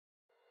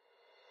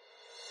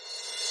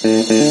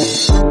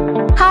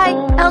Hi,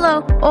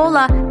 hello,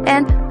 hola,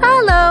 and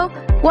hello.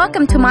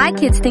 Welcome to My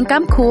Kids Think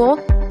I'm Cool,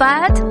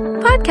 but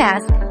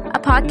podcast. A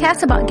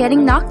podcast about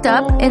getting knocked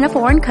up in a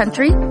foreign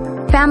country,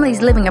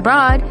 families living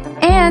abroad,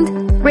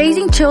 and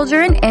raising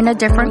children in a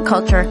different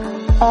culture.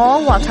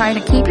 All while trying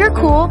to keep your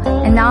cool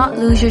and not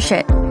lose your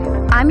shit.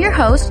 I'm your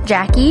host,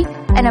 Jackie,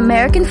 an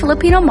American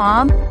Filipino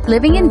mom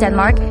living in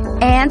Denmark,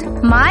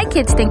 and my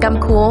kids think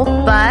I'm cool,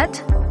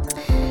 but...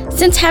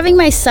 Since having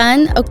my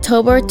son,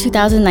 October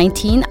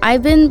 2019,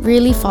 I've been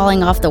really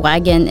falling off the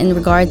wagon in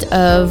regards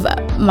of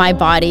my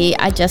body.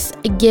 I just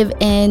give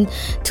in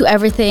to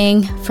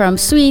everything from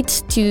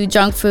sweets to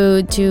junk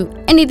food to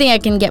anything I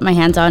can get my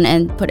hands on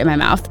and put in my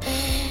mouth.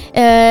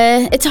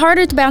 It's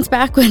harder to bounce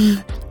back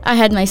when I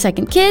had my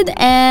second kid,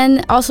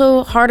 and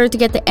also harder to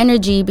get the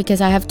energy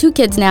because I have two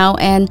kids now,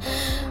 and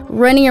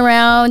running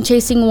around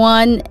chasing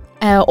one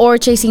or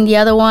chasing the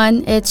other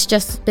one, it's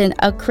just been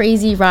a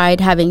crazy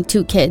ride having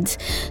two kids.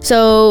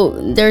 So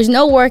there's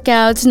no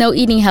workouts, no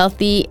eating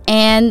healthy,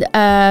 and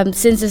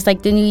since it's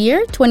like the new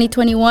year,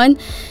 2021,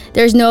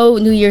 there's no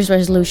New Year's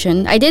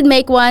resolution. I did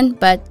make one,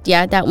 but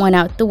yeah, that went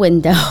out the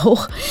window.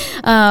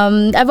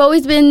 I've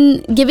always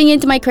been giving in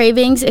to my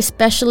cravings,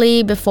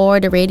 especially before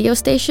the radio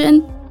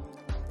station.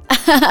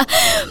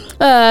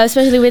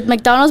 Especially with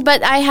McDonald's,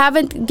 but I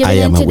haven't given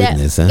into that.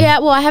 Witness, huh? Yeah,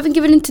 well, I haven't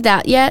given into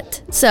that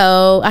yet,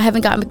 so I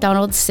haven't got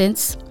McDonald's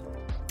since.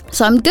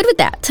 So I'm good with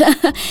that.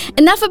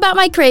 Enough about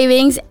my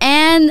cravings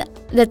and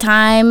the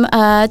time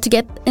to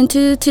get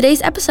into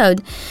today's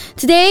episode.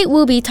 Today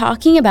we'll be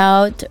talking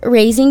about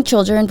raising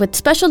children with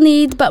special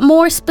needs, but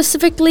more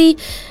specifically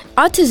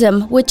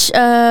autism, which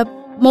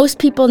most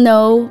people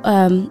know.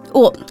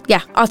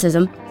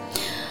 Autism.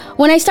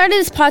 When I started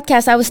this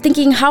podcast, I was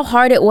thinking how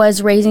hard it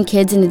was raising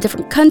kids in a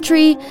different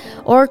country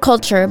or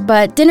culture,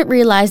 but didn't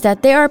realize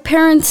that there are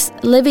parents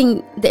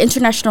living the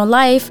international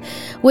life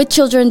with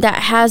children that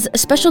has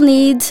special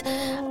needs,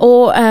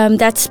 or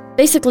that's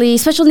basically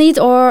special needs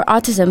or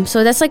autism.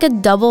 So that's like a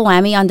double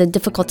whammy on the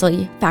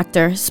difficulty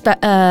factor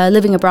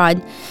living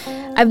abroad.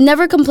 I've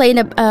never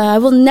complained. I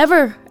will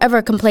never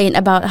ever complain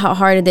about how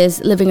hard it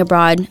is living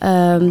abroad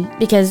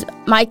because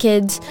my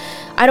kids,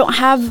 I don't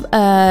have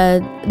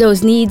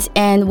those needs,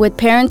 and with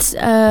parents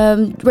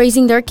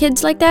raising their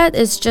kids like that,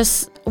 it's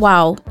just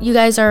wow. You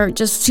guys are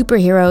just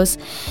superheroes,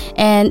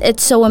 and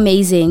it's so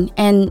amazing.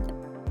 And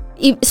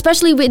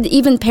especially with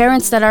even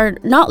parents that are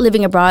not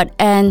living abroad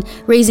and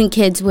raising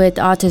kids with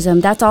autism,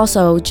 that's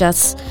also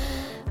just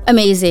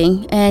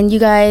amazing. And you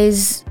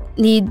guys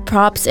need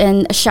props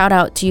and a shout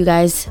out to you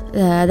guys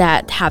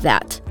that have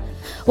that.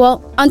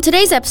 Well, on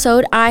today's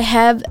episode, I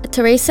have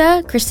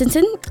Teresa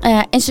Christensen,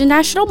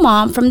 international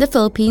mom from the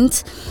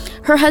Philippines.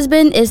 Her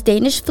husband is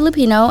Danish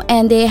Filipino,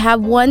 and they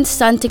have one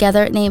son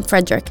together named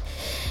Frederick.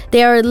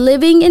 They are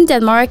living in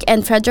Denmark,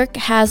 and Frederick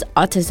has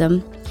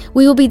autism.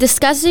 We will be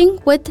discussing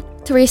with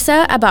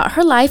Teresa about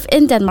her life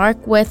in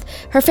Denmark with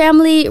her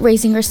family,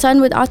 raising her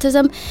son with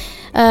autism,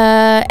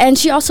 and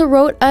she also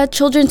wrote a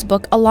children's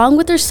book along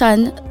with her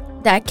son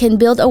that can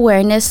build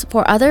awareness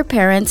for other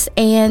parents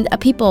and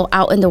people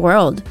out in the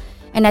world.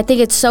 And I think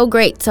it's so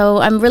great. So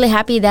I'm really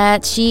happy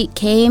that she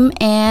came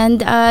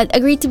and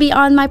agreed to be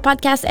on my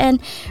podcast and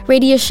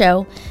radio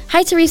show.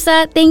 Hi,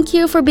 Teresa. Thank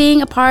you for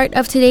being a part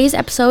of today's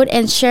episode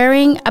and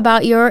sharing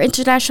about your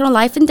international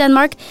life in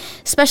Denmark,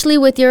 especially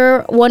with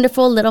your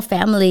wonderful little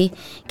family.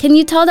 Can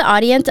you tell the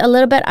audience a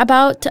little bit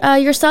about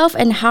yourself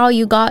and how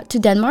you got to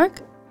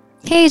Denmark?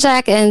 Hey,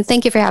 Jack, and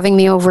thank you for having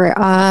me over.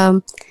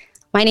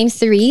 My name's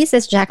Therese,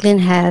 as Jacqueline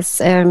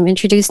has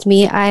introduced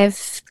me.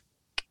 I've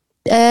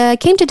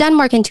came to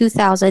Denmark in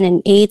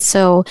 2008,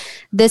 so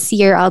this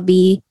year I'll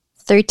be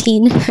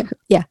 13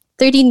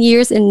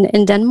 years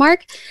in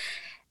Denmark.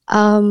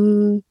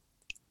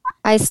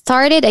 I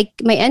started,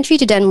 my entry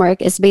to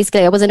Denmark is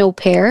basically, I was an au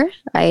pair.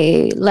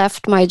 I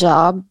left my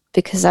job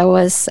because I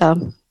was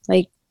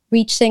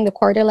reaching the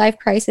quarter life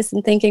crisis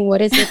and thinking,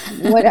 what is it?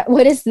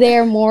 what is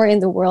there more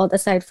in the world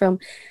aside from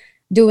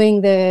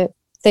doing the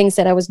things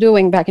that I was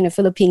doing back in the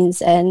Philippines?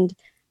 And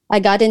I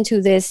got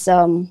into this,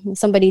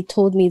 somebody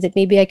told me that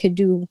maybe I could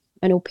do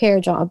an au pair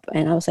job.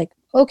 And I was like,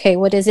 okay,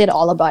 what is it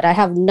all about? I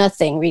have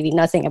nothing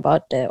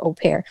about the au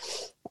pair.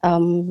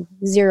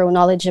 Zero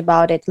knowledge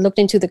about it. Looked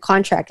into the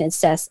contract and it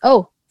says,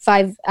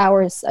 5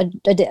 hours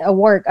a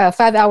work,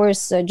 5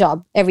 hours a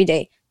job every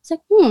day. It's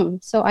like,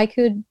 so I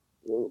could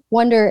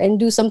wonder and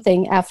do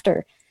something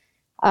after.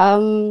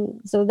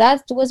 So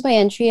that was my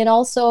entry. And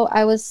also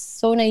I was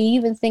so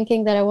naive in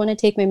thinking that I want to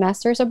take my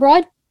master's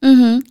abroad.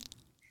 Mm-hmm.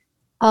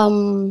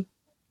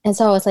 And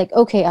so I was like,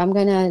 okay, I'm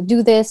going to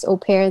do this au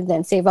pair,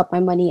 then save up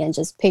my money and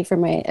just pay for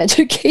my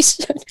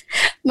education,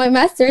 my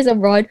master's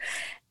abroad.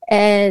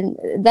 And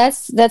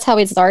that's how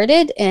it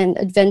started, and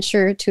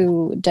adventure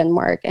to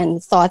Denmark,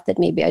 and thought that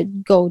maybe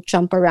I'd go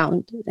jump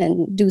around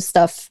and do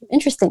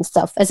interesting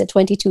stuff as a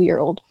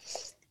 22-year-old.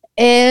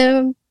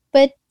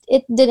 But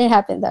it didn't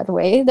happen that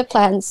way. The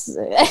plans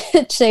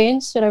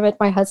changed when I met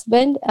my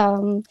husband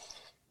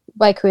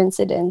by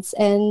coincidence.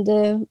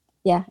 And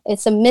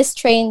it's a missed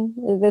train.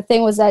 The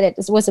thing was that it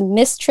was a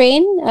missed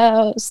train.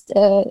 I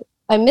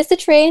missed the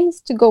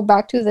trains to go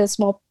back to the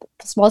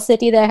small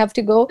city that I have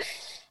to go,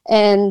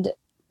 and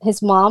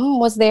his mom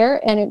was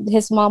there, and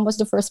his mom was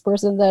the first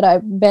person that I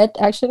met,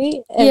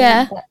 actually.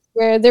 And that's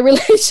where the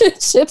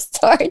relationship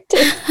started.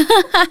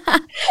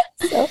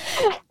 So,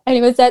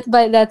 anyways,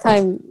 by that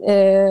time,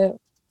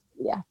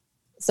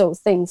 so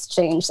things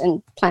changed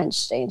and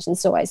plans changed, and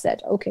so I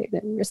said, okay,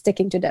 then we're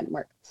sticking to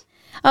Denmark.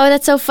 Oh,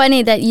 that's so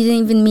funny that you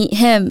didn't even meet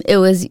him. It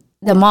was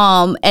the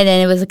mom, and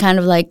then it was a kind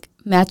of like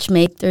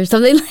matchmake or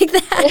something like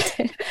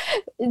that.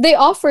 They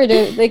offered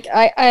it. Like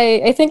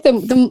I think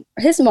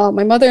his mom,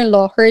 my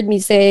mother-in-law, heard me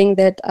saying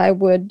that I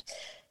would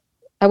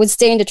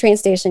stay in the train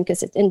station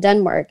because in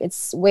Denmark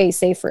it's way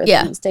safer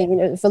than staying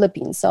in the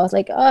Philippines. So I was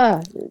like,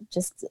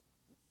 just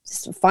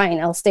fine.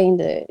 I'll stay in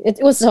it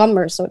was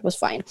summer, so it was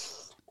fine.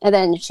 And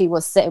then she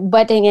was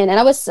butting in, and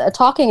I was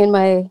talking in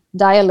my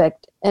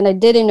dialect, and I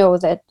didn't know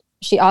that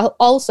she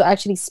also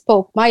actually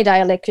spoke my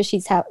dialect because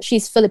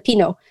she's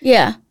Filipino.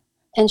 Yeah.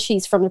 And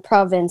she's from the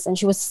province, and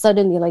she was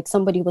suddenly like,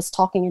 somebody was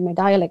talking in my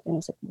dialect, and I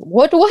was like,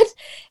 what?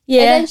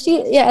 Yeah.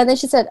 And then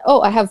she said,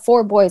 oh, I have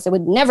 4 boys. I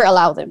would never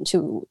allow them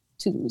to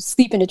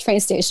sleep in the train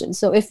station.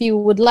 So if you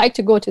would like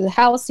to go to the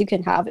house, you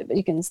can have it, but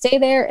you can stay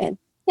there. And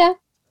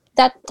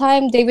that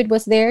time David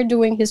was there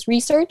doing his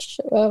research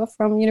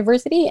from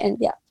university,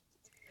 and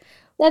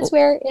that's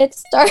where it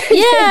started.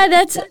 Yeah,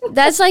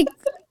 that's like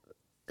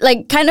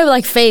kind of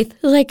like faith.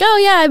 Like, oh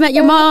yeah, I met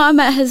your mom, I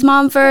met his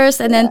mom first,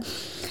 and then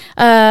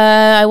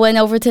I went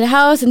over to the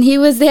house and he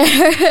was there.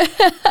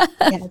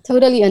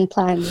 Totally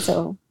unplanned.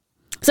 So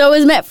it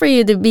was meant for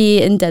you to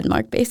be in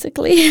Denmark,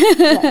 basically.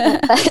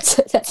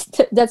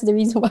 That's the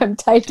reason why I'm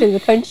tied to the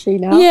country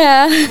now.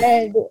 Yeah.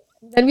 And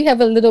then we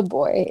have a little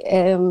boy,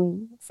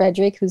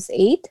 Frederick, who's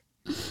 8,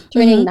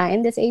 turning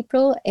 9 this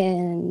April,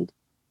 and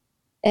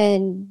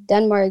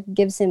Denmark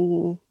gives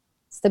him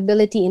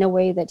stability in a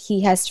way that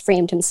he has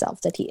framed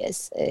himself that he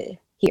is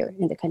here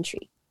in the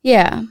country.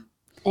 Yeah.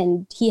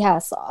 And he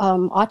has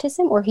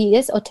autism, or he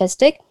is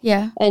autistic.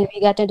 Yeah. And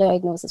we got the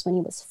diagnosis when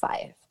he was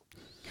 5.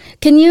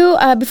 Can you,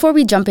 before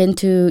we jump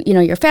into,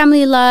 your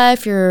family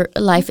life, your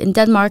life in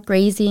Denmark,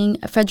 raising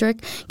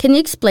Frederick, can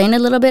you explain a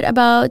little bit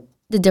about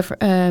the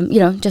different,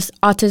 just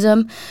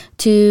autism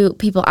to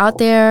people out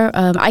there?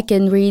 I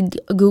can read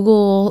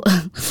Google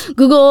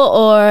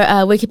or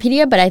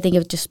Wikipedia, but I think it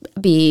would just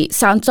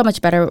sound so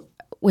much better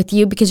with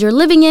you because you're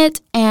living it,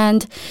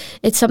 and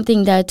it's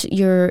something that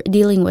you're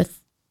dealing with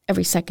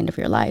every second of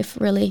your life,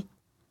 really.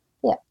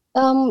 Yeah.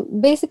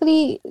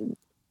 Basically,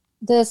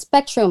 the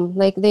spectrum,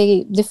 like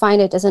they define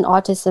it as an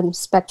autism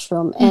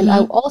spectrum. And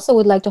I also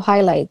would like to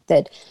highlight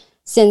that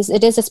since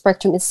it is a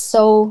spectrum, it's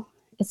so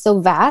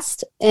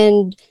vast.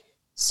 And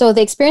so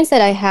the experience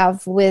that I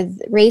have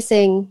with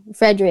raising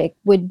Frederick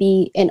would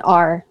be in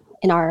our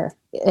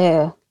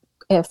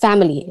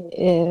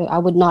family. I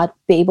would not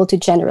be able to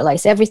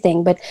generalize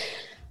everything, but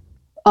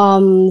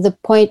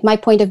my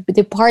point of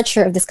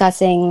departure of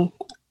discussing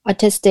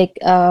autistic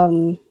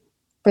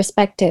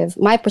perspective,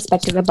 my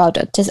perspective about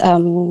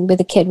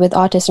with a kid with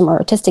autism or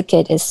autistic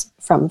kid is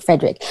from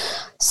Frederick.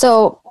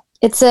 So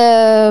it's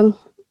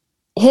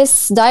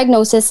his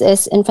diagnosis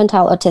is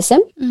infantile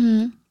autism,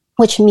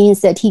 which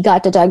means that he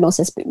got the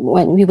diagnosis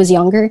when he was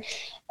younger,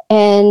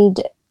 and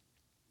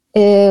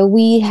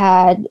we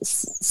had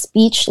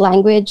speech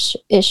language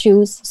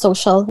issues,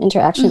 social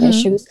interaction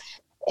issues,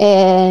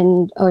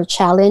 or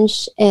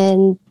challenge,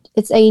 and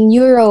it's a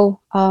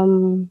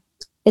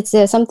it's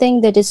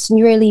something that is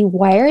neurally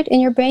wired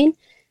in your brain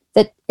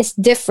that is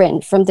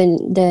different from the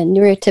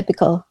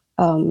neurotypical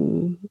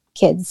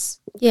kids.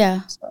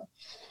 Yeah. So,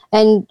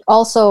 and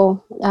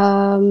also,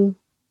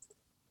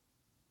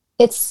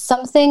 it's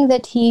something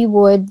that he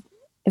would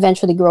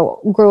eventually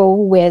grow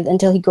with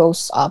until he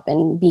grows up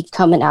and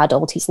become an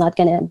adult. He's not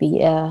going to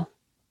be a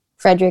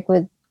Frederick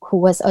who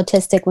was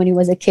autistic when he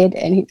was a kid,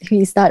 and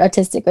he's not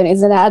autistic when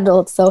he's an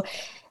adult. So,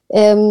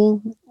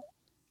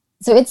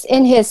 so it's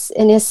in his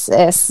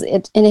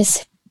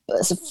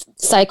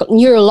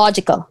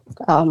neurological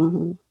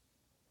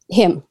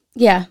him.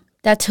 Yeah,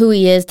 that's who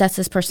he is. That's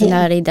his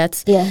personality. Yeah.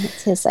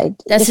 That's his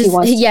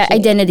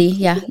identity.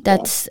 Yeah,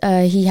 that's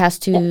he has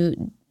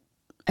to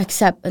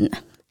accept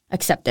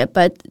it,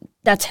 but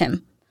that's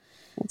him.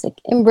 It's like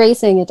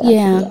embracing it.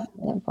 Yeah,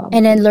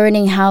 and then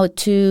learning how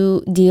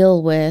to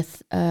deal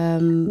with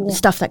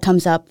stuff that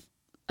comes up,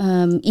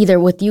 either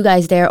with you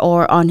guys there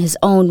or on his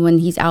own when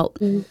he's out.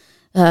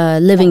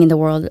 Living in the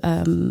world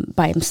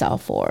by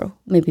himself, or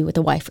maybe with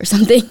a wife or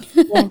something.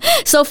 Yeah.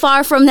 So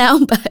far from now,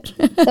 but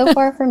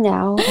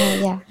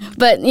yeah.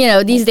 But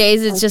these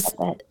days it's just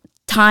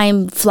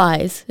time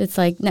flies. It's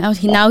like now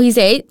he's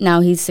 8,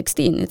 now he's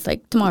 16. It's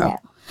like tomorrow.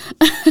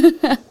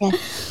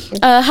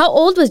 Yeah. How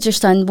old was your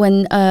son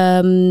when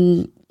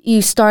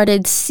you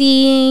started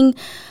seeing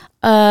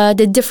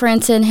the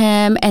difference in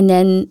him, and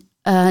then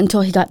until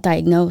he got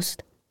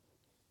diagnosed?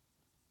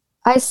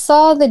 I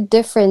saw the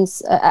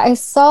difference. I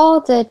saw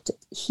that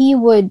he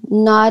would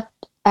not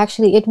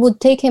actually, it would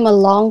take him a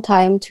long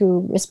time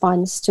to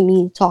respond to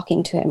me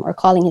talking to him or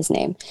calling his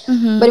name.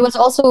 Mm-hmm. But it was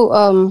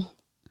also,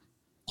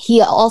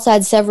 he also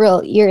had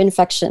several ear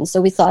infections.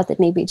 So we thought that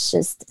maybe it's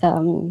just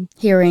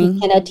hearing. He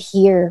cannot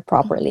hear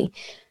properly.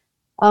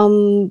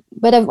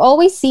 But I've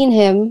always seen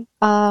him,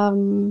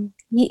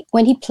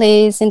 when he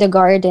plays in the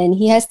garden,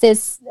 he has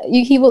this,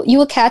 you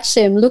will catch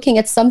him looking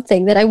at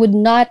something that I would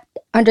not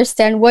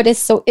understand what is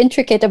so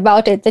intricate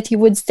about it, that he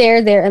would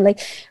stare there and like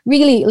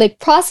really like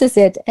process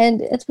it.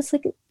 And it was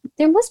like,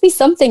 there must be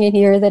something in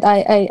here that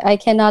I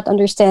cannot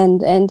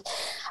understand. And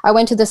I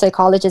went to the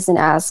psychologist and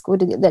asked,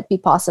 would that be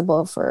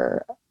possible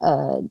for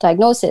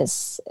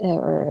diagnosis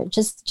or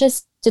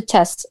just to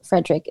test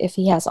Frederick if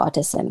he has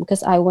autism,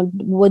 because I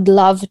would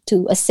love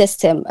to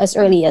assist him as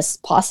early as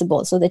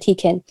possible so that he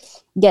can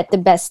get the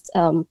best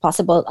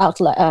possible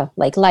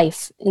like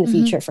life in the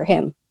future for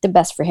him, the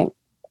best for him.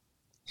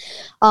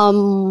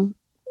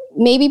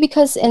 Maybe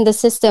because in the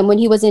system when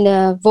he was in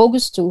a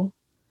Vågestue,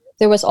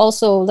 there was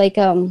also like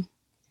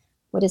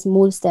what is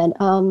Mulsten?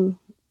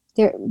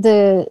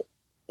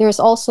 There's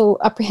also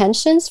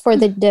apprehensions for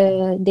the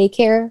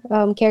daycare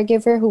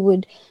caregiver who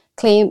would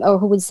claim or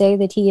who would say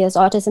that he has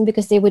autism,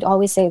 because they would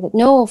always say that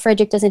no,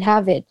 Frederick doesn't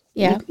have it.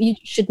 Yeah, you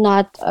should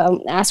not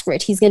ask for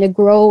it. He's going to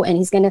grow and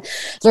he's going to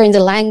learn the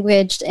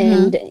language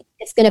and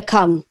it's going to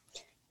come.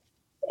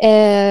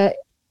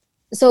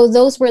 So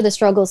those were the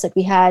struggles that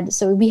we had.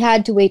 So we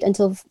had to wait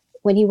until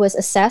when he was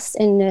assessed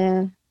in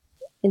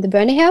the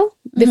Bernehau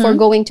before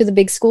going to the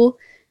big school.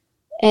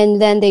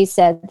 And then they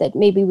said that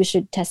maybe we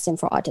should test him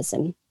for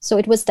autism. So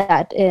it was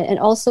that. And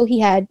also he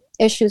had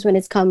issues when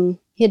he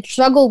had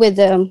struggled with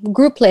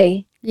group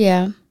play.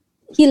 Yeah.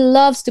 He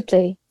loves to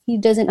play. He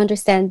doesn't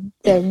understand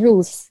the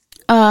rules.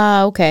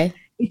 Okay.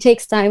 It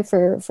takes time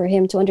for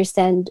him to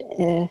understand.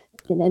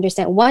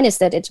 One is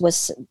that it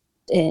was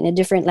in a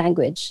different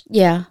language.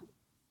 Yeah.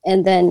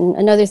 And then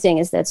another thing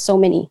is that so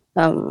many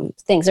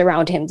things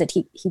around him that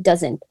he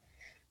doesn't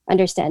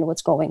understand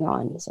what's going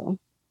on. So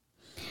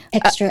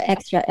extra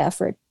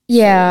effort.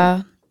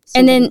 Yeah. So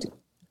and then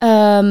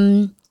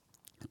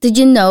did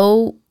you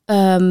know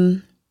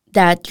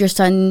that your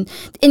son,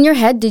 in your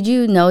head, did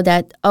you know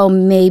that, oh,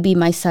 maybe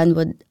my son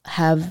would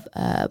have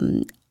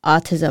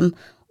autism,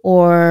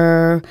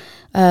 or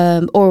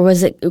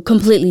was it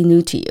completely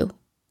new to you?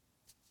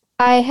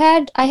 I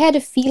had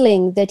a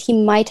feeling that he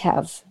might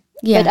have.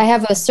 Yeah. But I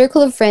have a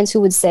circle of friends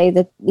who would say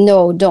that,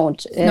 no,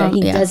 don't.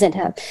 He doesn't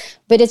have.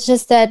 But it's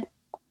just that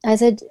I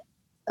said,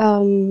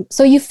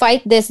 so you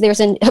fight this. There's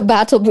a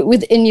battle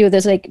within you.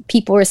 There's like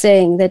people are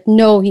saying that,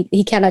 no,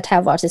 he cannot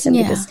have autism.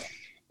 Yeah. Because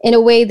in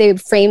a way they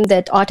frame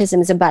that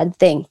autism is a bad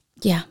thing.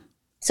 Yeah.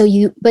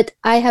 But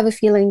I have a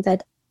feeling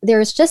that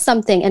there's just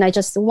something, and I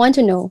just want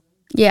to know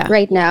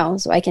right now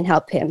so I can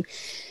help him.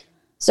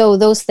 So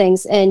those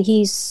things. And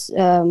he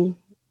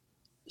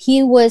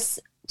was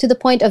to the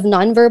point of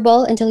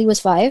nonverbal until he was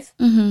 5.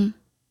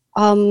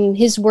 Mm-hmm.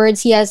 His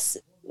words,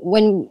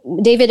 when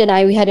David and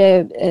I, we had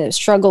a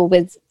struggle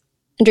with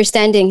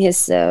understanding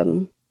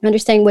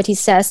what he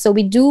says. So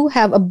we do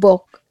have a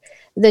book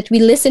that we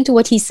listen to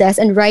what he says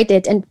and write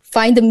it and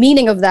find the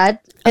meaning of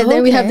that. And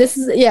then we have this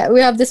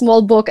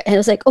small book, and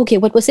it's like, okay,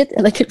 what was it?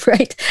 And I could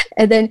write.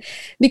 And then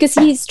because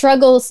he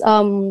struggles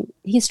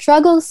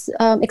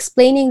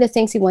explaining the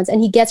things he wants, and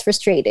he gets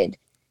frustrated.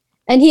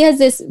 And he has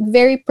this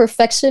very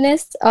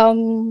perfectionist,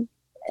 what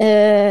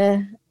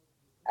do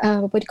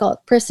you call it,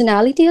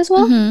 personality as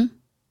well. Mm-hmm.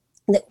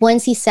 That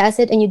once he says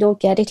it and you don't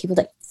get it, he was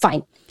like,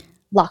 fine,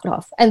 block it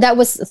off. And that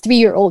was a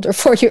 3-year-old or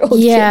 4-year-old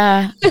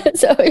kid.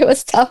 So it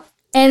was tough.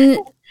 And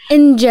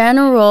in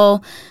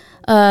general,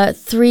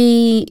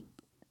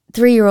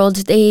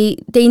 3-year-olds,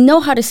 they know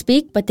how to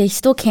speak, but they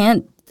still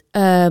can't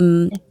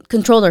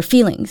control their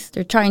feelings.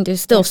 They're trying to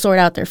still sort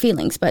out their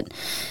feelings, but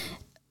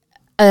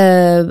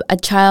a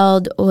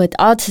child with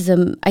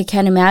autism, I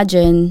can't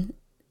imagine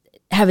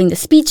having the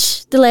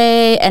speech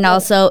delay and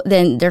also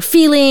then their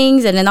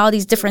feelings and then all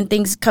these different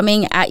things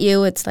coming at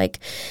you. It's like,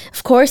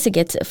 of course, it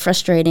gets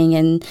frustrating.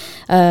 And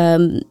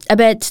I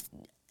bet,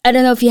 I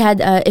don't know if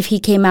if he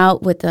came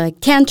out with like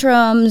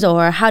tantrums,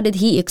 or how did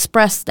he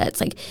express that? It's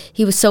like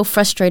he was so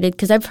frustrated,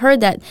 because I've heard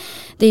that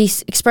they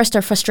express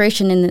their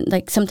frustration in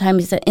like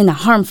sometimes in a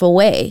harmful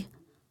way.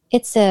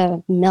 It's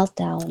a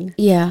meltdown.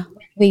 Yeah.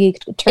 We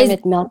term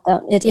it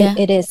meltdown.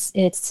 It is.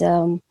 It's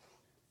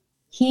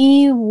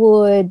he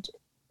would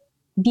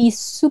be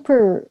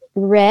super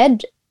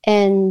red,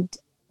 and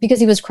because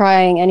he was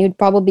crying, and he would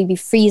probably be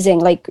freezing,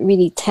 like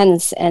really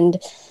tense.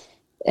 And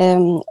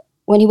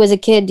when he was a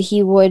kid,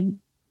 he was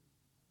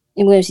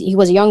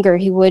younger,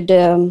 he would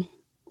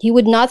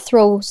not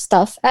throw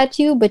stuff at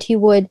you, but he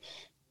would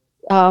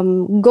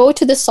go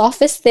to the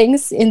softest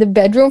things in the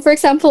bedroom, for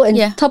example, and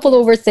topple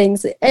over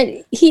things.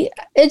 And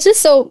it's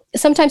just so,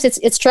 sometimes it's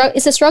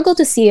a struggle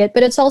to see it,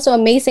 but it's also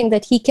amazing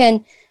that he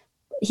can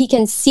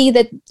see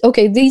that,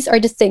 okay, these are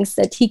the things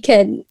that he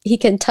can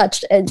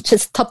touch and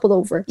just topple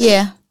over.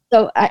 Yeah.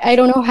 So I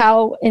don't know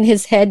how in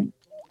his head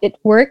it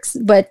works,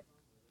 but,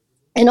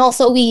 and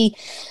also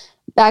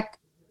back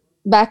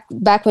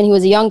back when he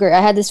was younger,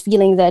 I had this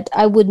feeling that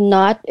I would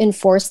not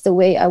enforce the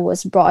way I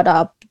was brought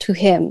up to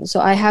him. So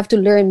I have to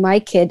learn my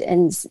kid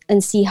and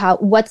see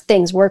what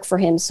things work for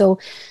him. So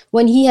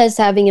when he is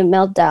having a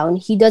meltdown,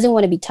 he doesn't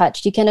want to be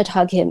touched. You cannot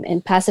hug him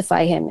and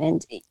pacify him,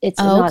 and it's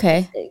not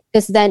okay.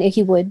 Because then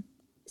he would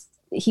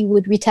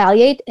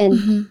retaliate.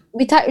 And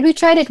we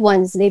tried it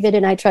once. David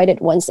and I tried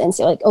it once, and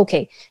so like,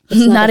 okay,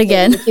 not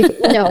again.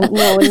 No,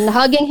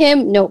 hugging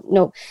him,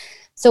 no.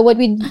 So what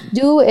we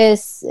do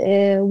is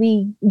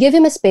we give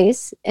him a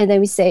space, and then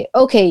we say,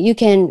 okay, you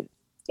can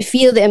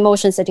feel the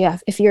emotions that you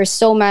have. If you're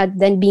so mad,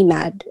 then be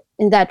mad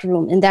in that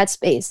room, in that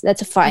space.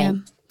 That's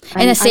fine.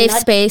 Yeah. In a safe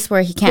space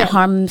where he can't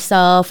harm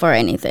himself or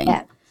anything.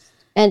 Yeah.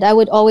 And I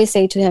would always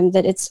say to him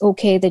that it's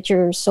okay that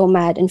you're so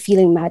mad, and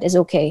feeling mad is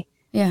okay.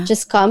 Yeah.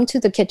 Just come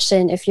to the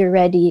kitchen if you're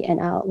ready, and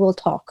we'll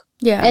talk.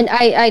 Yeah. And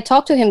I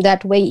talked to him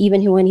that way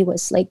even when he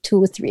was like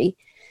 2 or 3.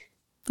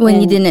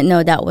 When you didn't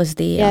know that was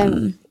the...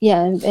 and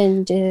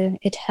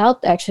it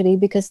helped actually,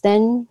 because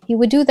then he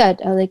would do that.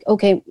 Like,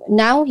 okay,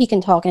 now he can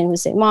talk, and he would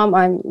say, Mom,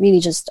 I'm really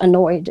just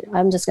annoyed.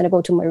 I'm just going to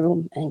go to my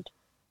room. And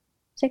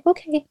it's like,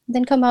 okay,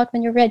 then come out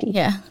when you're ready.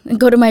 Yeah, and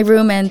go to my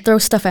room and throw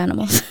stuffed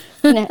animals.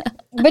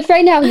 But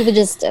right now he would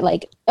just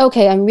like,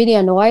 okay, I'm really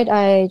annoyed.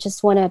 I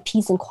just want a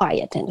peace and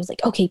quiet. And it was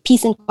like, okay,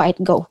 peace and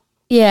quiet, go.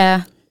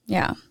 Yeah.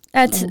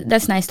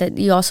 That's nice that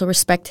you also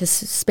respect his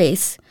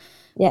space.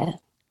 Yeah.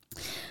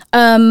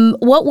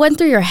 What went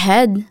through your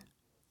head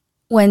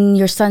when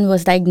your son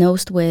was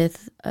diagnosed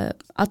with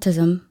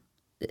autism?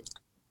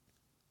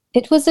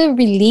 It was a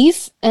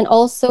relief and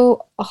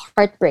also a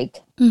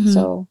heartbreak. Mm-hmm.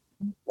 So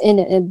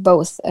in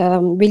both.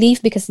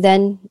 Relief because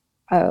then,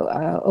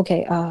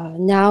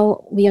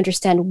 now we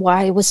understand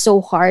why it was so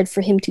hard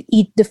for him to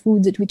eat the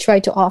food that we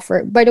tried to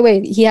offer. By the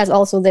way, he has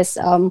also this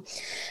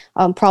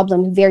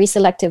problem, very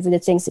selective with the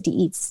things that he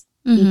eats.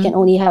 Mm-hmm. He can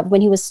only have,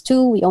 when he was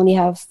 2, we only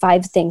have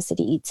 5 things that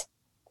he eats.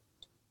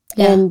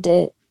 Yeah.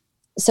 And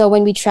so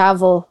when we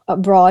travel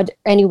abroad,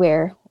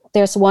 anywhere,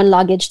 there's one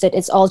luggage that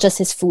it's all just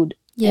his food.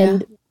 Yeah.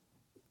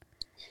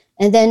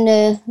 And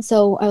then,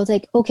 so I was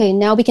like, okay,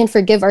 now we can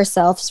forgive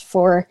ourselves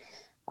for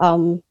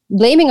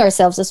blaming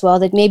ourselves as well,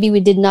 that maybe we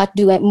did not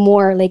do it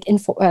more, like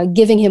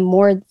giving him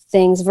more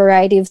things,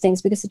 variety of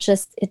things, because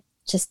it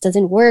just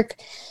doesn't work.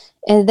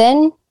 And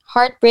then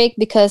heartbreak,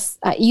 because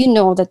you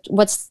know that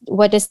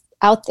what is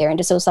out there in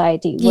the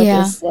society, what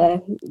is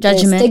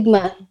judgment, the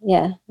stigma,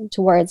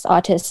 towards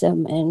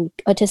autism and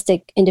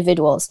autistic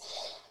individuals.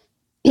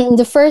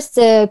 The first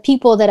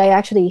people that I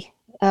actually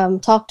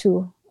talked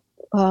to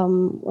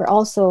were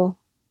also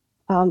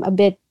a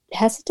bit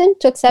hesitant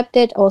to accept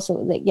it. Also,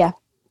 like,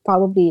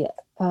 probably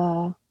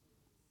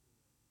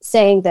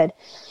saying that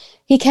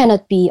he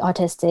cannot be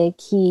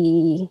autistic.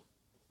 He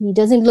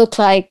doesn't look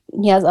like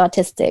he has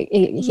autistic.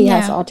 He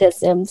has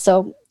autism.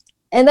 So,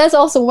 and that's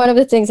also one of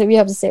the things that we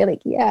have to say,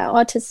 like,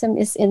 autism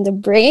is in the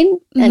brain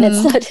and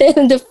it's not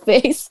in the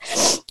face.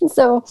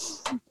 So,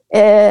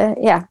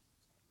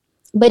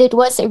 but it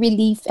was a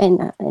relief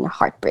and a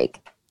heartbreak.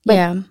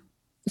 But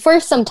for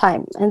some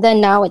time, and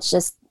then now it's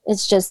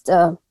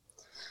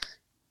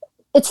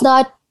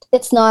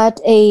not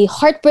a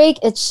heartbreak.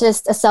 It's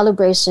just a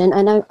celebration,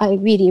 and I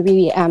really,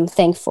 really am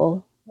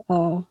thankful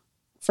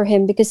for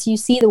him, because you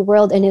see the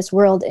world in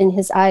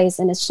his eyes,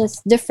 and it's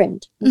just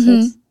different.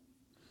 Mm-hmm.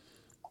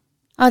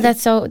 Oh, that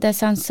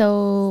sounds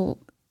so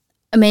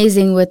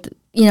amazing. With,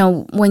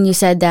 when you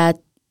said that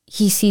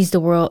he sees the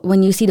world,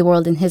 when you see the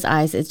world in his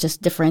eyes, it's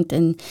just different,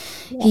 and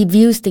he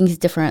views things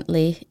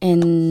differently,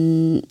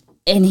 and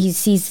he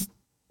sees,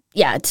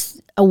 it's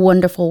a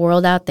wonderful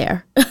world out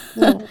there.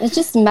 It's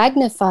just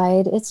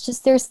magnified. It's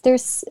just there's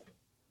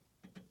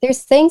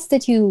things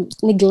that you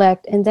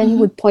neglect, and then he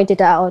would point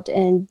it out,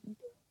 and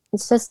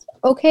it's just,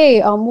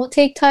 okay, we'll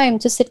take time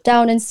to sit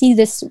down and see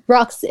this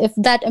rocks if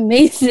that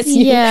amazes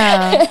you.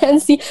 Yeah.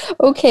 And see,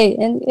 okay.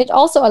 And it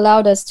also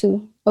allowed us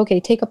to,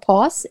 take a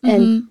pause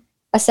and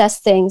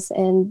assess things,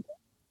 and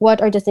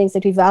what are the things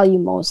that we value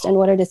most, and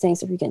what are the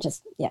things that we can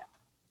just,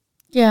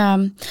 Yeah.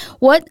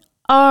 What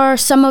are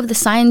some of the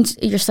signs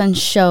your son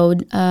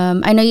showed?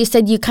 I know you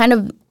said you kind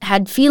of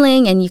had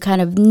feeling, and you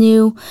kind of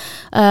knew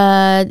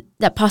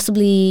that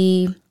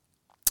possibly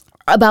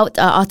about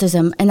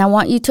autism, and I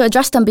want you to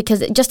address them, because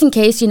just in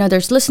case,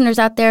 there's listeners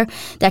out there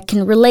that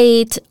can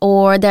relate,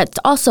 or that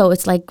also,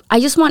 it's like, I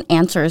just want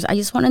answers. I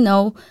just want to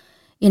know,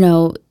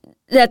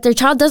 that their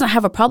child doesn't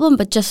have a problem,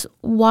 but just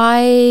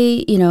why,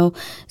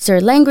 is there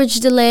a language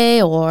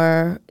delay,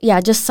 or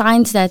just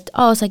signs that,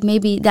 it's like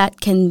maybe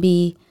that can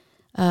be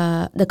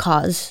the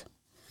cause.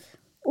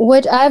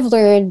 What I've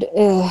learned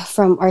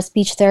from our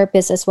speech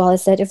therapist as well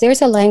is that if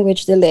there's a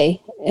language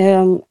delay,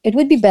 it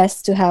would be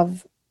best to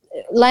have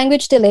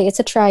language delay. It's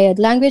a triad: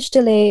 language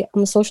delay,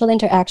 social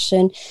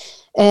interaction,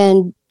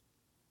 and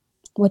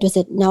what was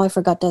it? Now I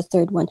forgot the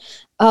third one.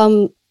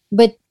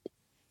 But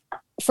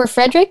for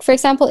Frederick, for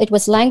example, it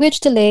was language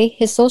delay,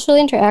 his social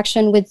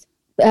interaction with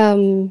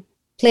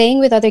playing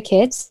with other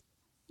kids.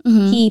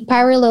 Mm-hmm. He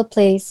parallel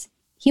plays.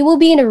 He will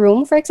be in a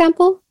room, for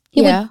example.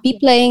 He would be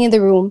playing in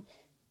the room,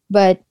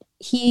 but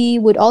he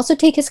would also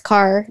take his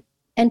car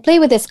and play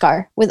with his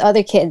car with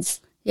other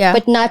kids. Yeah.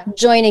 But not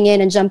joining in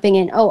and jumping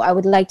in. Oh, I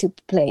would like to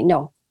play.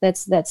 No,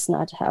 that's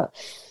not how.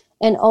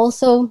 And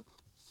also,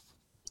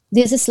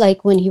 this is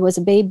like when he was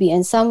a baby,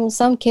 and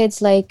some kids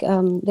like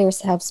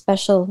there's have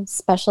special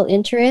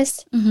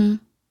interest. Very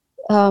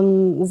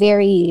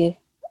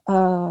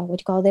what do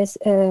you call this?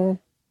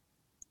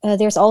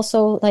 There's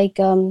also like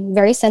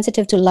very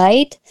sensitive to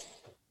light,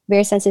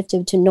 very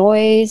sensitive to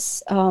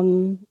noise.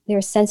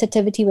 There's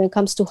sensitivity when it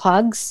comes to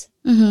hugs,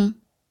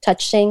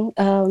 touching.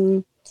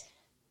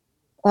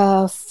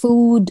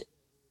 Food,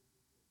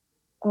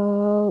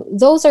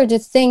 those are the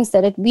things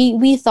that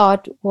we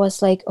thought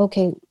was like,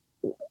 okay,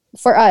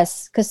 for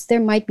us, because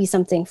there might be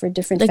something for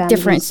different like families.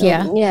 Difference, so,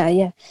 yeah.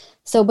 Yeah.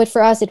 So, but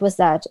for us, it was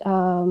that.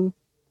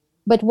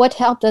 But what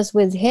helped us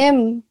with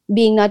him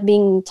not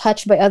being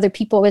touched by other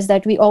people is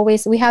that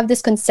we have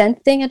this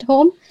consent thing at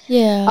home.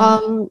 Yeah.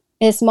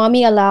 Is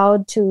mommy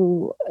allowed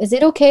to, is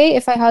it okay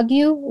if I hug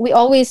you? We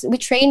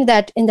train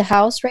that in the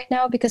house right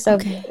now because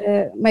of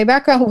my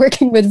background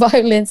working with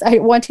violence. I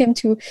want him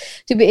to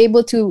be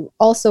able to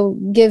also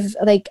give,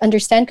 like,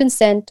 understand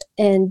consent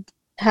and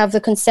have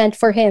the consent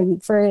for him,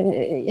 for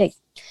like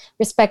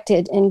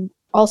respected, and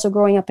also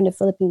growing up in the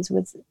Philippines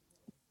with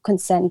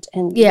consent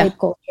and rape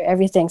culture,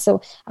 everything.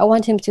 So I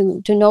want him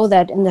to know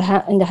that in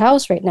the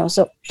house right now.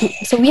 So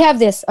we have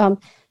this,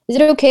 is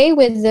it okay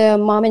with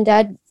mom and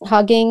dad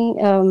hugging?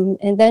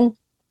 And then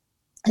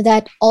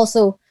that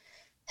also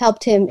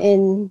helped him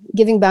in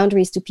giving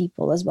boundaries to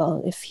people as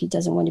well if he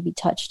doesn't want to be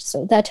touched.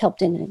 So that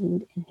helped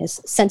in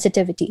his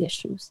sensitivity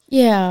issues.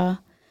 Yeah.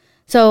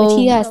 So but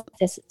he has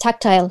this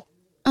tactile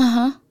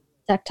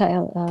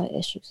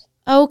issues.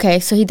 Okay,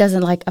 so he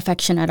doesn't like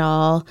affection at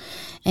all.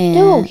 And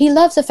no, he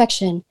loves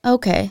affection.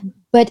 Okay.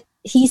 But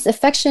his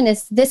affection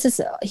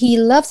he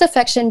loves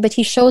affection, but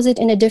he shows it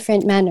in a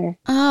different manner.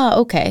 Ah,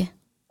 okay.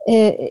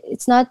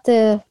 It's not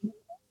the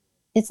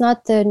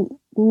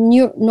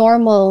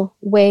normal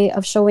way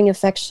of showing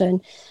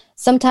affection.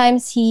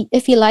 Sometimes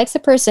if he likes a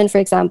person, for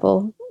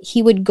example,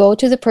 he would go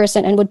to the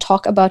person and would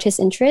talk about his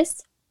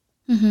interests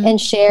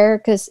and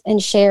share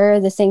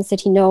the things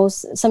that he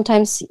knows.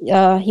 Sometimes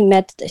he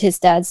met his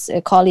dad's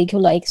colleague who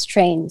likes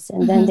trains,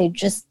 and then they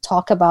just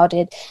talk about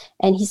it.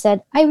 And he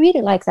said, "I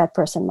really like that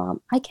person, Mom.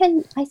 I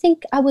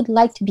think I would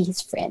like to be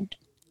his friend."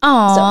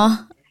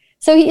 Aww.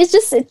 So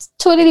it's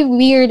totally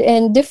weird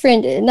and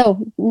different.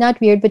 No,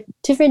 not weird, but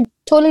different,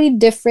 totally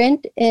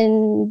different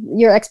in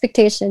your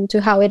expectation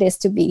to how it is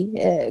to be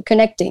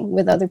connecting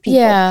with other people.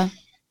 Yeah.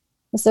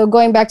 So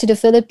going back to the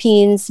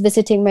Philippines,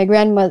 visiting my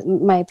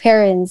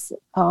parents,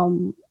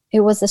 it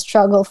was a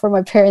struggle for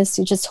my parents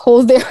to just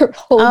hold their.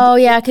 Oh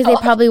yeah, because they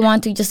probably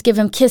want to just give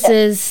him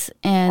kisses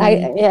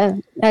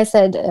and. I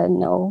said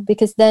no,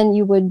 because then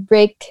you would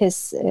break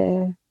his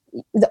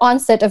the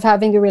onset of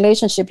having a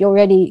relationship. You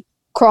already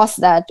cross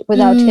that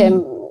without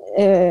him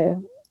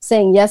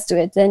saying yes to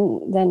it,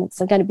 then it's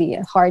going to be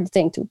a hard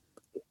thing to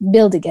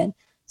build again.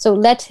 So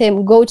let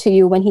him go to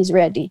you when he's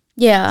ready.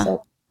 Yeah.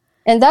 So,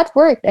 and that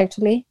worked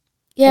actually.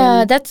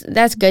 Yeah, that's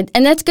good.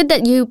 And that's good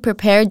that you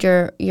prepared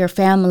your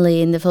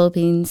family in the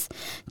Philippines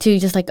to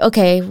just like,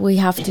 okay, we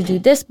have to do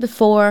this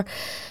before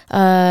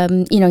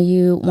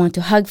you want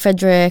to hug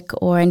Frederick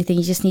or anything.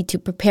 You just need to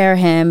prepare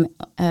him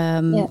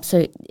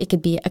so it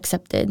could be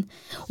accepted.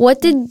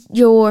 What did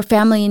your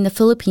family in the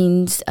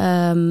Philippines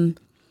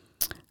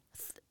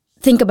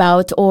think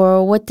about,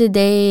 or what did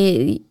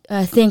they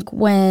think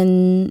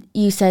when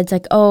you said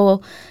like,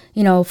 oh,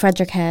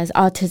 Frederick has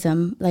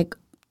autism? Like,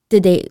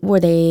 were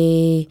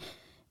they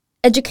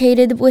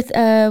educated with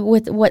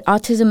what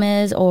autism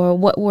is, or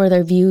what were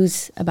their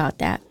views about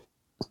that?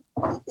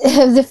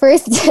 The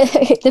first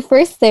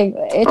thing,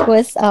 it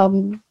was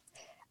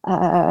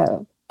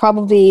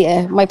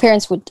probably my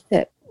parents would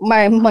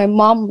my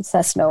mom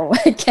says no,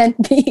 it can't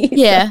be.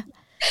 Yeah.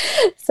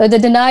 So the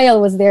denial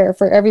was there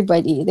for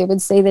everybody. They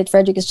would say that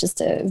Frederick is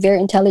just a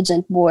very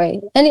intelligent boy.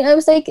 And I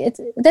was like,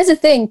 that's the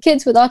thing.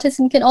 Kids with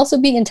autism can also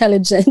be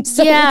intelligent.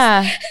 So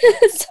yeah.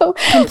 So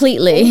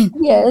completely.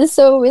 Yeah.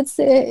 So it's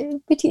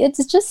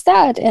just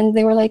that. And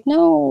they were like,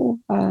 no.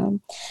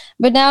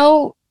 But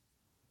now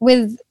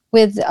with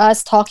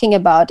us talking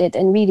about it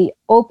and really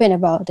open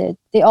about it,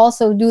 they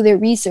also do their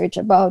research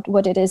about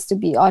what it is to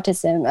be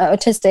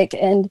autistic,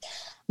 and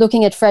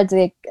looking at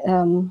Frederick,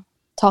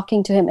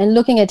 talking to him and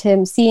looking at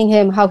him, seeing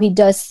him, how he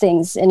does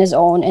things in his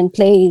own and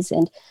plays,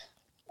 and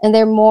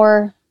they're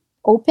more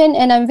open.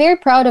 And I'm very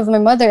proud of my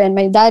mother and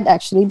my dad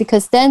actually,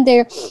 because then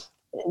they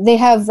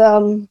have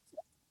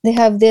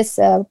this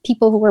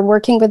people who were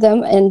working with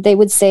them, and they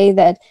would say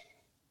that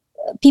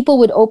people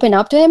would open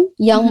up to him,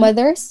 young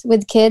mothers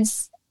with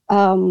kids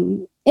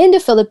in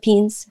the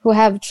Philippines who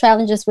have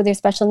challenges with their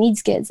special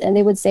needs kids, and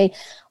they would say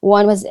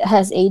one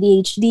has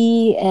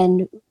ADHD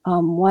and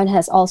one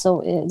has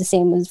also the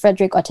same as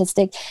Frederick,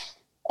 autistic,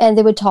 and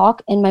they would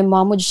talk, and my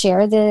mom would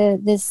share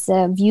this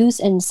views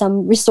and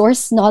some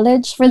resource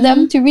knowledge for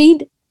them to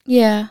read.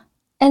 Yeah.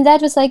 And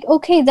that was like,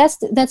 okay, that's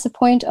the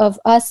point of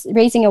us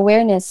raising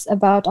awareness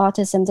about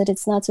autism, that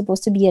it's not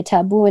supposed to be a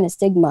taboo and a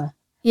stigma.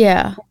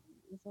 Yeah.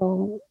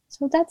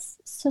 So that's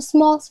a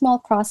small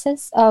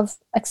process of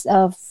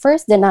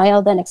first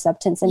denial, then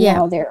acceptance, and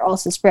now they're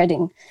also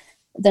spreading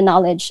the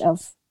knowledge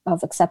of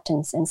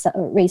acceptance and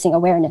raising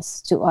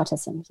awareness to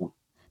autism. So.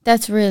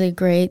 That's really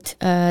great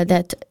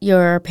that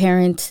your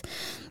parents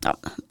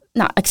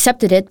not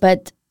accepted it,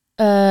 but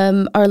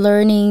are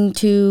learning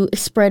to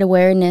spread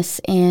awareness,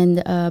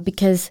 and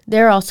because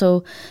they're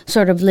also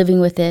sort of living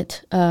with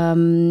it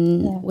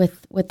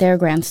with their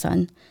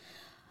grandson.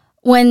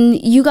 When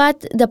you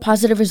got the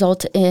positive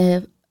result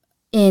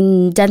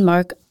in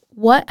Denmark,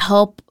 what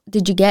help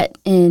did you get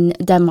in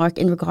Denmark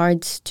in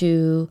regards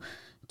to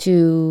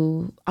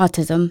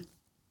autism?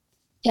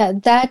 Yeah,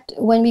 that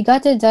when we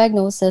got the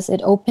diagnosis,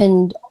 it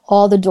opened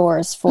all the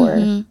doors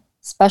for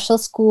special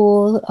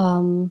school.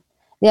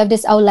 They have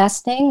this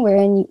outlasting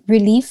wherein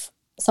relief.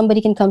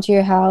 Somebody can come to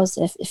your house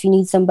if you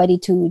need somebody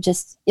to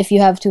if you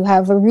have to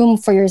have a room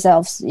for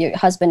yourselves, your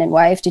husband and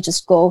wife, to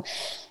just go,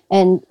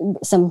 and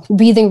some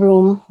breathing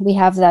room. We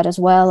have that as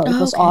well. It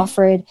was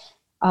offered.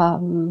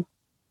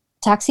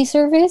 Taxi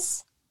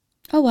service.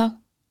 Oh, wow.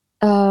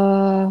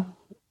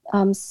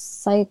 And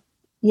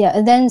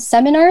then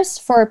seminars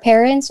for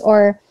parents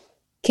or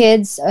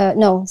kids,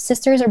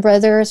 sisters or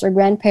brothers or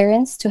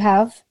grandparents to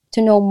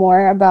know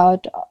more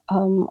about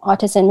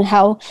autism,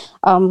 how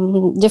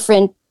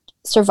different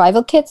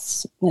survival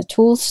kits,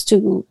 tools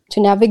to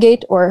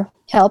navigate or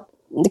help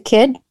the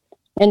kid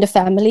and the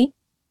family.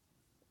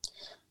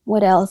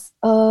 What else?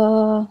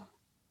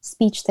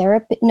 Speech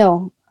therapy?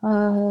 No,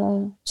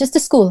 just a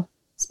school,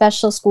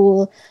 special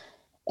school.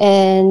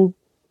 And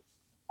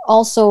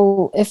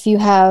also, if you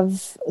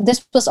have,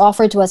 this was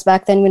offered to us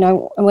back then when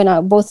I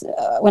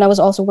was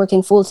also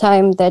working full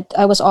time, that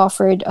I was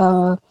offered,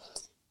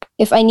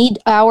 if I need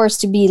hours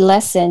to be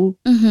lessened,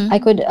 I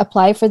could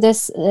apply for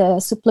this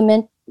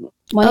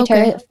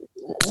monetary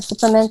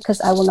supplement, because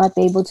I will not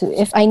be able to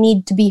if I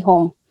need to be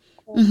home.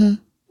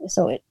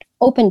 So it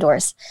opened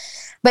doors,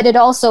 but it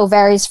also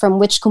varies from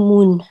which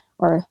commune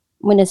or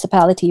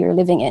municipality you're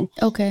living in.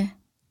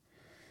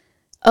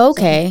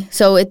 Okay,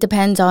 so it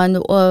depends on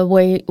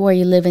where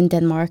you live in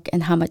Denmark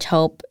and how much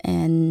help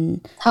you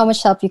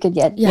could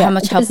get. How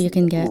much help you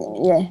can get.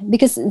 Yeah,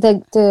 because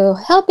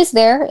the help is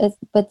there,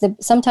 but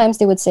sometimes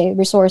they would say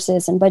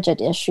resources and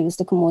budget issues.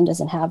 The commune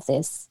doesn't have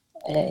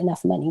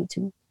enough money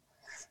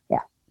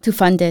to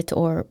fund it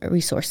or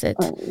resource it.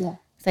 Yeah,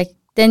 it's like,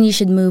 then you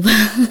should move.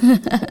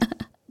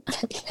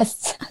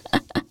 Yes.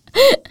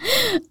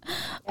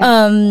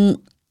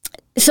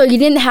 So you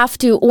didn't have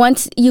to,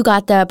 once you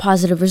got the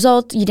positive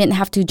result, you didn't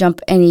have to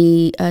jump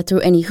through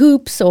any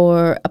hoops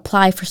or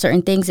apply for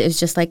certain things. It was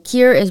just like,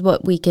 here is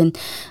what we can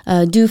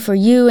do for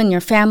you and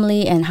your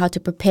family, and how to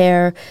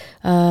prepare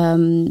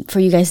for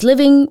you guys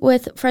living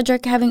with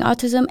Frederick having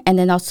autism, and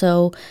then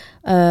also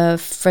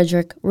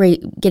Frederick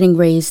getting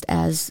raised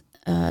as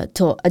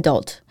till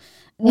adult.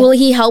 Yeah. Will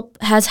he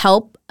has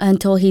help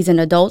until he's an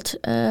adult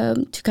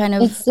to kind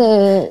of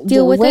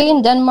deal with it? The way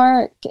in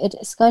Denmark,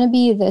 it's going to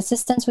be, the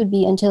assistance would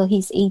be until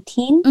he's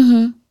 18.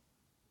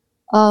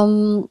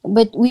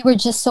 But we were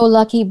just so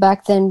lucky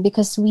back then,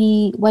 because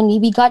when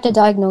we got the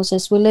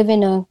diagnosis, we live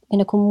in a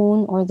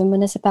commune or the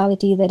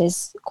municipality that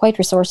is quite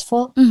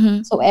resourceful.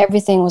 So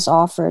everything was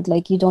offered.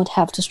 Like, you don't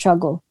have to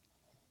struggle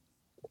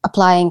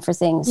applying for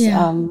things.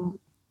 Yeah.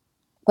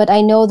 But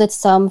I know that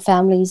some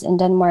families in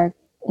Denmark,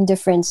 in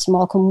different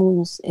small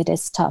communes, it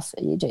is tough.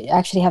 You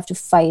actually have to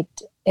fight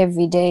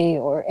every day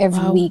or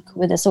every week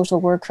with a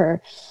social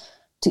worker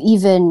to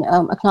even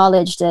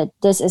acknowledge that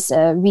this is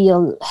a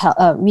real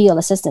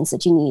assistance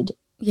that you need.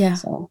 Yeah.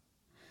 So.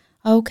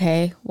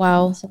 Okay.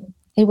 Wow. So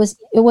it was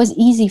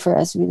easy for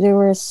us.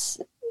 Really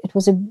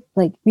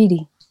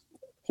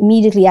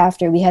immediately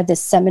after, we had this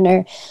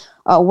seminar,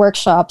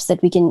 workshops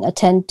that we can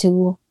attend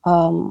to.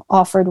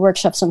 Offered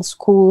workshops in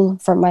school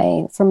for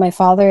my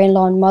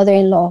father-in-law and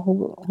mother-in-law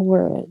who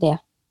were there.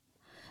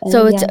 And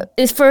so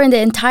it's for the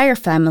entire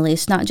family.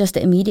 It's not just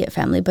the immediate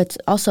family, but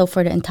also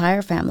for the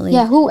entire family.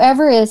 Yeah,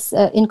 whoever is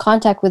in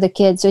contact with the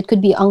kids. So it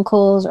could be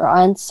uncles or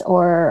aunts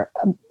or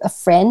a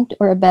friend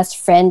or a best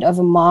friend of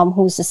a mom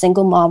who's a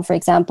single mom, for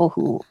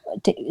example,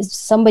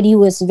 somebody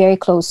who is very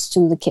close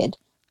to the kid,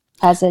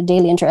 has a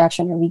daily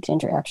interaction or weekly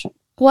interaction.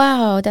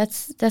 Wow,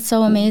 that's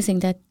so amazing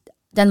that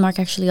Denmark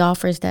actually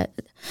offers that.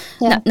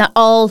 Yeah. Not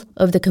all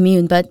of the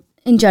commune, but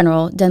in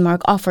general,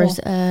 Denmark offers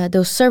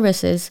those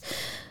services,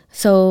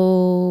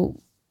 so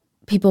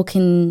people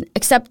can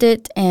accept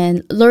it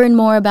and learn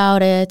more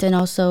about it, and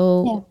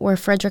also where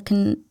Frederick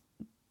can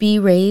be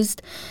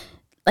raised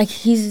like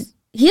he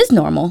is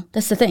normal.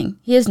 That's the thing.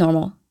 He is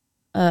normal,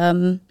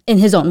 in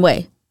his own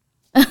way.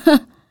 He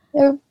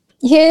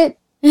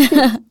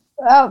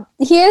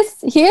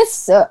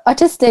is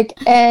autistic,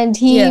 and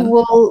he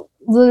will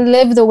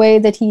live the way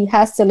that he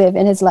has to live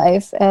in his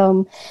life.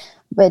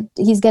 But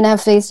he's going to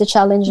face the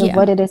challenge of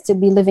what it is to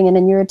be living in a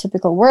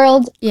neurotypical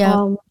world.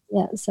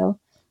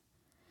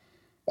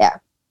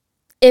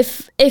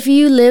 If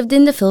you lived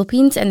in the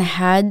Philippines and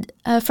had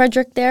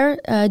Frederick there,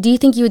 do you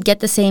think you would get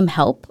the same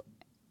help?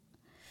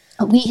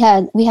 We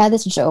had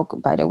this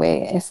joke, by the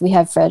way, if we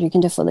have Frederick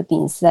in the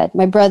Philippines, that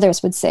my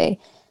brothers would say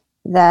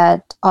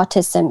that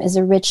autism is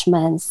a rich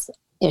man's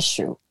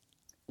issue.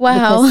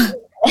 Wow.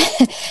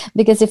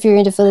 Because if you're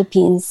in the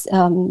Philippines,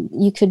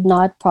 you could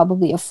not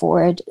probably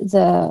afford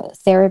the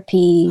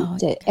therapy,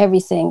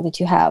 everything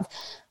that you have.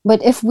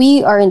 But if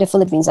we are in the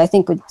Philippines, I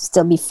think would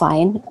still be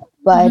fine.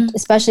 But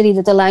especially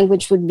that the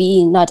language would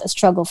be not a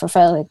struggle for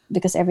Frederick,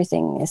 because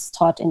everything is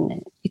taught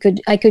in.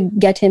 I could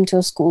get him to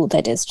a school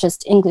that is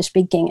just English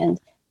speaking, and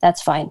that's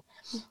fine.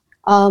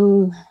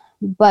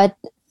 But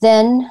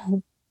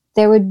then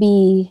there would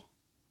be.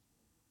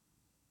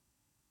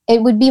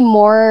 It would be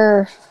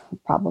more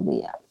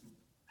probably.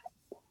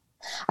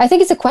 I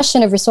think it's a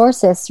question of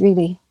resources,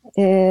 really.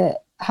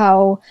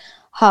 How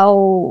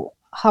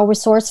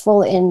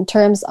resourceful in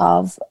terms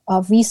of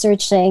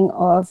researching,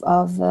 of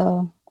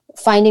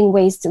finding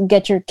ways to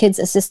get your kids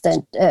get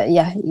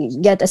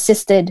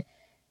assisted,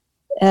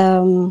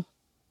 and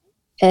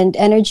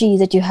energy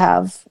that you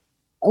have.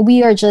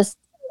 We are just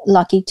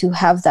lucky to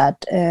have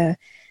that.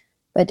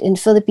 But in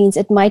Philippines,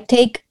 it might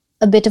take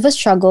a bit of a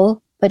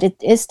struggle, but it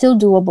is still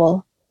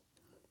doable.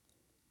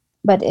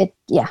 But it's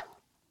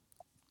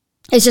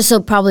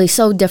just probably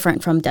so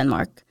different from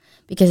Denmark,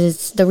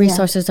 because the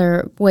resources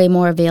are way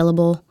more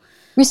available.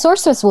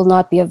 Resources will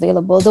not be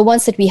available. The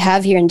ones that we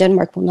have here in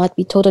Denmark will not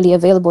be totally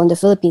available in the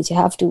Philippines. You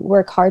have to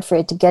work hard for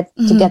it to get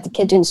the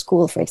kid in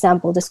school, for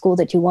example, the school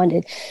that you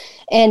wanted.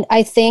 And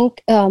I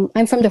think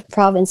I'm from the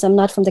province. I'm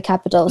not from the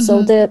capital.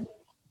 So the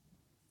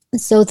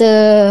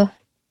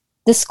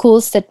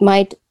schools that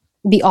might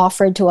be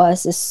offered to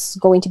us is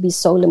going to be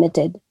so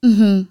limited.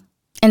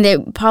 And they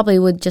probably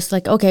would just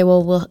okay,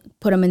 well, we'll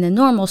put him in a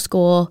normal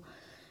school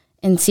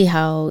and see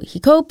how he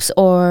copes,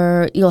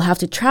 or you'll have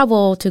to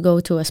travel to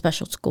go to a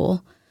special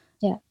school.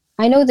 Yeah.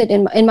 I know that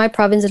in my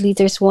province, at least,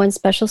 there's one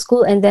special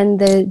school, and then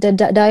the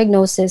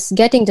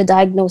getting the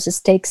diagnosis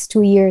takes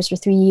 2 years or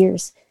 3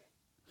 years.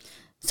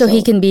 So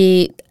he can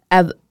be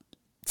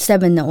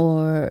 7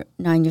 or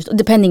 9 years,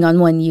 depending on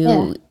when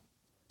you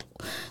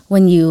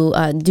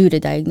do the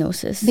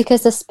diagnosis.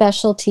 Because the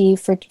specialty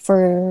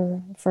for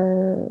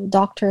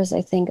doctors,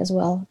 I think, as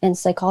well, and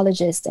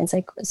psychologists and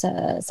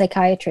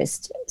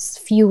psychiatrists is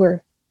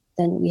fewer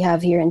than we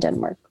have here in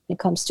Denmark when it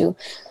comes to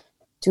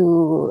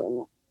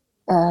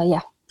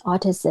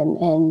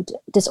autism and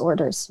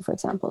disorders, for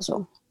example.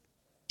 So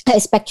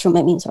spectrum,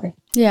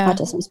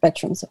 autism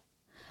spectrum. So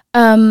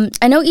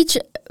I know each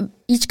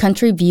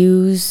country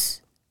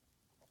views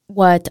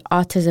what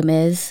autism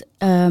is.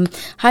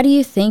 How do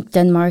you think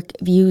Denmark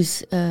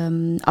views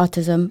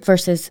autism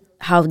versus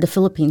how the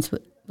Philippines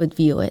would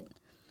view it?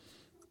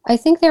 I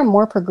think they're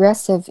more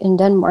progressive in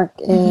Denmark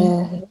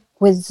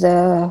with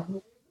the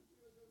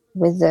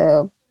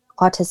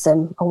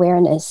autism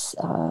awareness,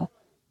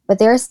 but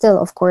there's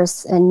still, of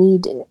course, a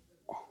need.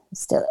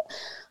 Still,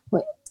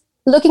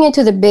 looking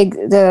into the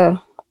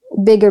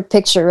bigger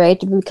picture, right?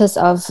 Because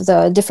of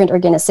the different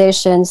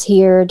organizations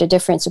here, the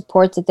different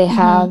support that they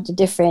have, the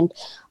different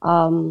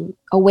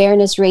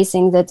awareness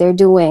raising that they're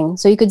doing.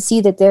 So you could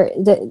see that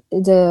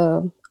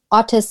the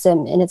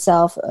autism in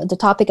itself, the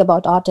topic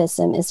about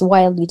autism is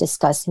widely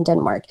discussed in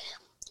Denmark.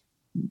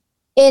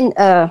 In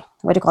meta.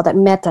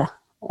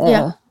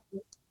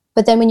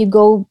 But then when you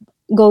go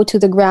to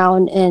the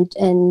ground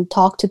and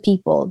talk to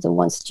people, the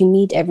ones that you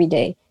meet every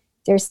day,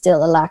 there's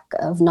still a lack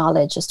of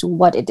knowledge as to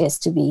what it is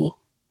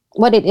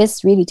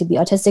really to be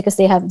autistic, because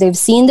they've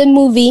seen the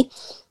movie.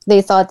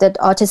 They thought that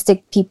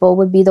autistic people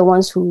would be the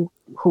ones who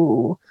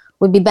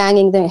would be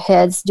banging their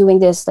heads, doing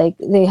this, like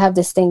they have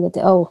this thing that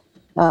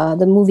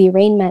the movie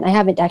Rain Man. I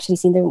haven't actually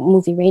seen the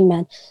movie Rain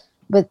Man,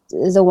 but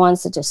the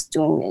ones that just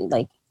doing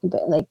like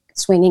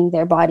swinging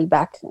their body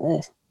back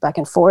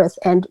and forth,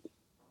 and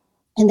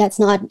that's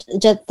not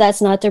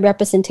the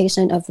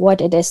representation of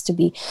what it is to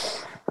be.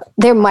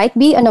 There might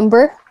be a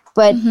number,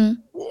 but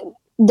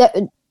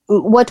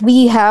what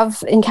we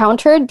have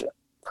encountered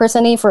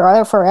personally for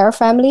our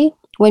family,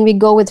 when we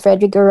go with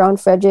Frederick,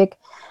 around Frederick,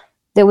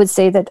 they would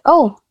say that,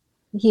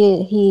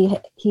 he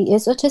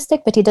is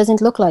autistic, but he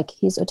doesn't look like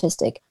he's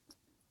autistic.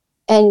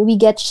 And we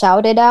get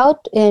shouted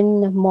out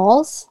in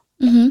malls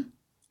to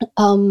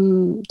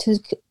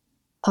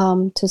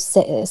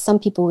say, some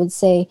people would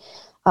say,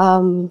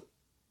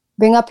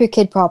 bring up your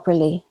kid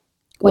properly.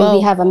 When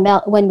we have a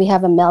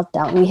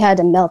meltdown. We had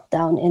a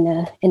meltdown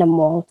in a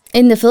mall.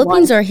 In the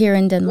Philippines or here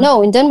in Denmark?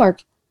 No, in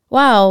Denmark.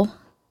 Wow.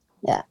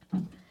 Yeah.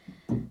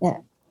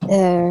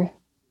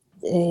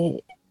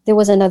 There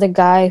was another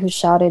guy who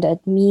shouted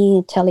at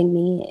me, telling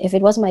me if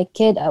it was my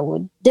kid, I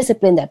would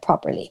discipline that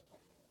properly.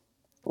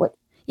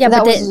 Yeah,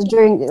 that was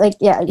during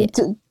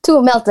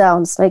two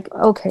meltdowns. Like,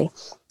 okay,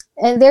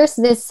 and there's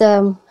this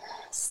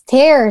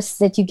stares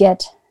that you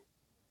get.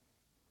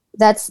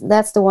 That's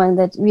the one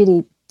that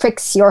really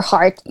pricks your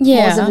heart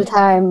most of the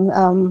time,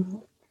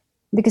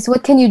 because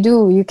what can you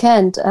do? You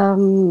can't.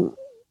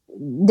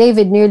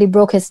 David nearly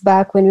broke his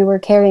back when we were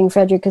carrying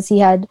Frederick, because he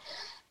had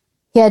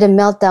he had a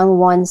meltdown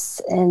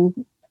once,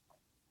 and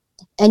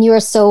you're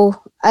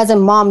so, as a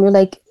mom, you're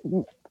like,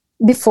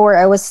 before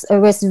I was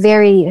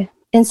very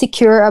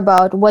insecure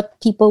about what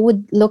people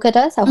would look at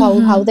us,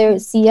 how they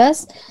see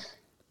us,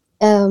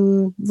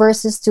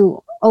 versus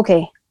to,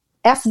 okay,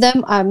 F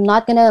them, I'm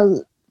not gonna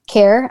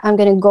care, I'm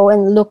gonna go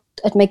and look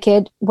at my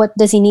kid, what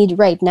does he need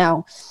right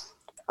now.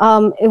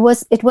 It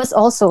was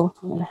also,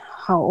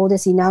 how old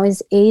is he now?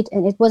 He's 8,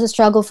 and it was a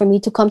struggle for me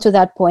to come to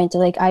that point,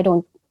 like, I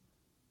don't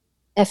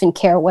effing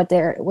care what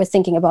they're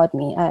thinking about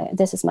me.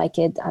 This is my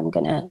kid, I'm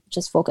gonna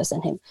just focus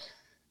on him.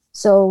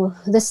 So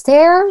the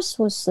stares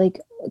was like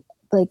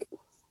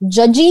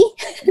judgy.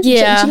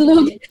 Yeah. Judgy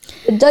look.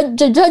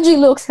 The judgy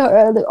looks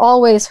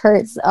always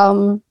hurts.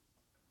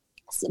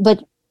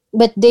 But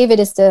David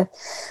is the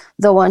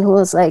one who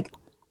was like,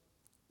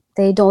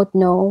 they don't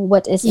know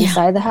what is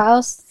inside the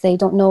house. They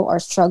don't know our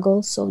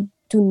struggles. So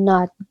do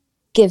not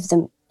give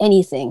them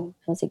anything.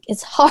 I was like,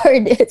 it's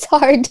hard. It's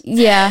hard.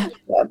 Yeah.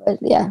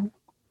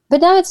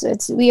 But now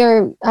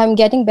I'm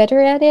getting better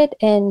at it,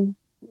 and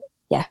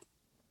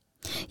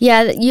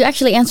yeah, you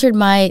actually answered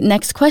my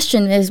next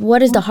question, is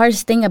what is the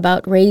hardest thing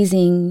about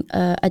raising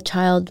a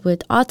child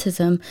with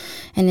autism?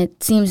 And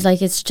it seems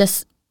like it's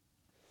just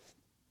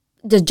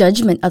the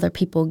judgment other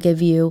people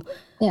give you.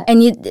 Yeah.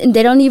 And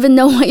they don't even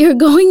know what you're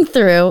going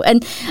through.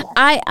 And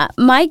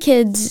my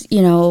kids,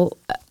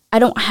 I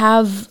don't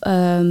have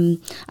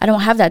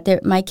that.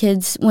 My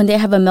kids, when they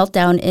have a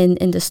meltdown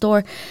in the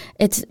store,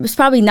 it's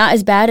probably not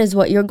as bad as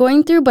what you're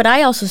going through, but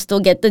I also still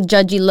get the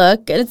judgy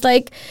look. And it's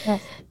like,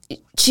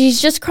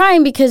 she's just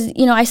crying because,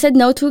 I said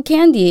no to a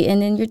candy.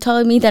 And then you're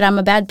telling me that I'm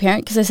a bad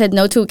parent because I said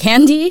no to a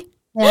candy.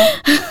 Yeah.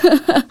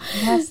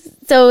 Yes.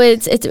 So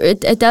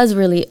it does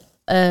really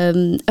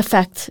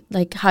affect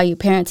like how you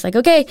parent. It's like,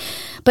 okay,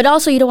 but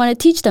also you don't want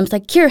to teach them. It's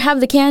like, here, have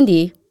the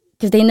candy,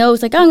 because they know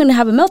it's like, oh, I'm going to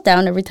have a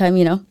meltdown every time,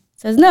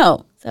 says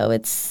no. So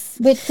it's...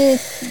 But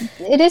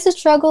it is a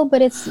struggle,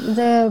 but it's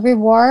the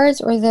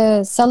rewards or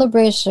the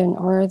celebration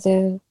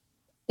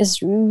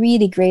is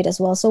really great as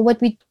well. So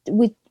what we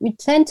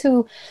tend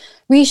to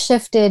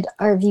reshifted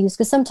our views,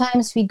 because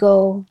sometimes we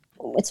go,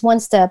 it's one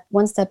step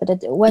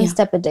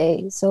a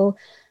day. So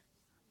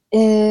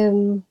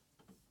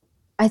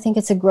I think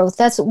it's a growth.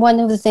 That's one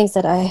of the things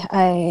that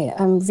I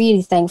am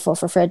really thankful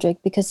for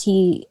Frederick, because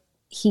he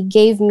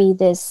gave me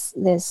this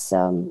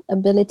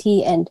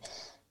ability and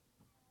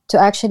to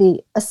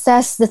actually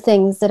assess the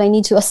things that I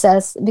need to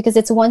assess, because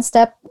it's one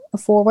step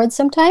forward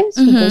sometimes.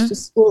 He goes to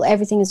school,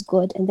 everything is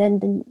good, and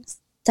then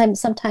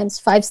sometimes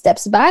 5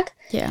 steps back.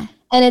 Yeah.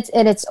 And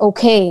it's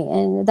okay.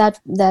 And that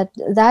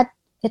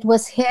it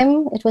was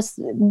him, it was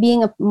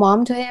being a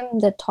mom to him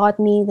that taught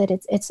me that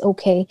it's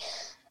okay.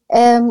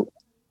 And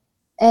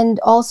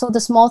also the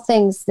small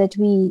things that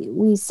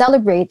we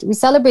celebrate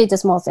the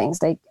small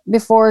things. Like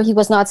before, he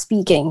was not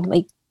speaking,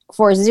 like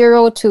for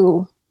 0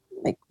 to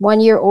like 1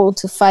 year old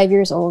to 5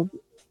 years old,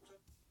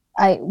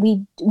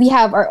 we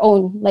have our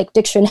own like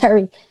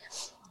dictionary.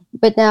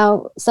 But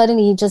now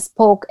suddenly he just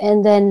spoke,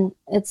 and then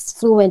it's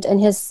fluent,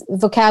 and his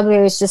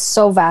vocabulary is just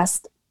so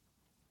vast.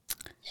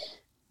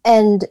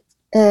 And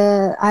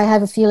I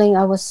have a feeling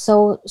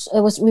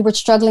we were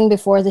struggling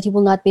before that he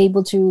will not be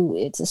able to.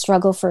 It's a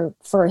struggle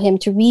for him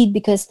to read,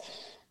 because,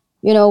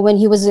 when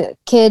he was a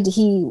kid,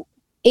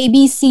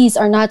 ABCs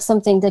are not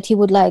something that he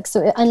would like.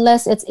 So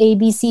unless it's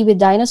ABC with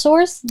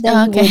dinosaurs,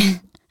 then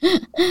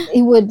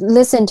he would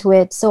listen to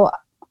it. So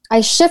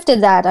I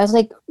shifted that. I was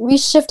like, we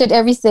shifted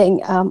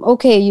everything.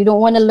 Okay, you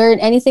don't want to learn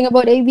anything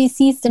about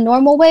ABCs the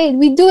normal way?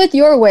 We do it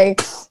your way.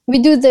 We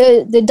do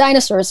the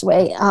dinosaurs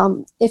way.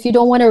 If you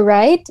don't want to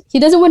write, he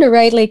doesn't want to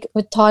write like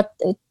we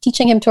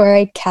teaching him to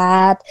write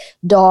cat,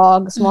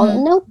 dog, small.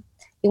 No,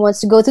 he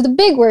wants to go to the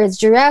big words,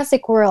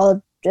 Jurassic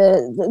World,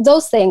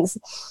 those things.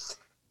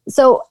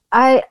 So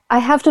I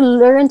have to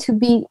learn to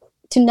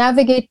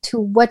navigate to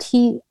what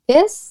he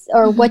is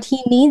or what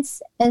he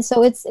needs. And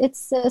so it's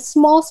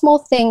small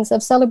things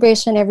of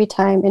celebration every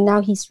time. And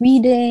now he's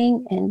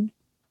reading, and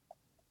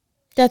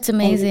that's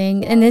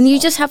amazing. And then you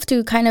just have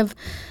to kind of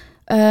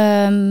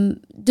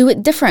do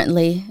it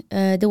differently,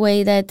 the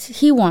way that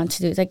he wants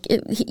to do it. Like,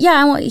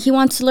 he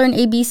wants to learn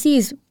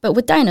ABCs, but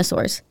with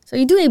dinosaurs. So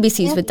you do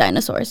ABCs with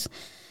dinosaurs.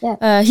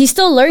 Yeah. He's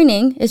still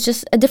learning. It's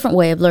just a different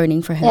way of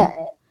learning for him. Yeah.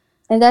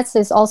 And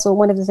that's also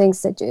one of the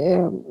things that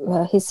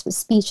his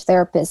speech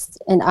therapist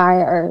and I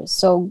are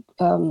so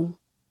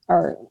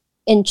are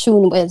in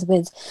tune with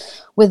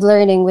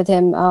learning with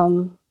him.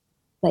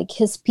 Like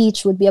his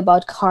speech would be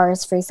about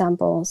cars, for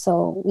example.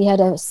 So we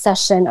had a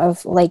session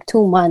of like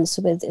 2 months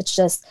with it's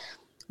just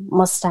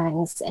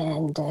Mustangs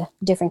and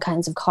different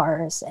kinds of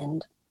cars,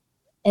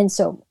 and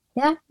so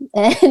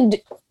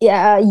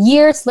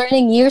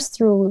learning years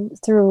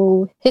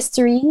through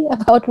history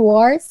about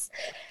wars.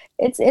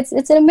 It's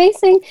an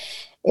amazing.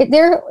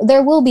 There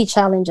will be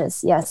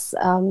challenges. Yes,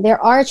 there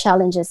are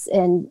challenges,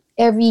 and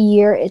every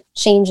year it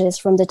changes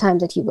from the time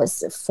that he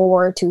was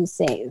 4 to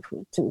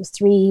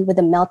 3 with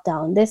a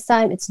meltdown. This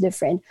time it's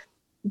different,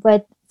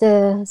 but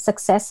the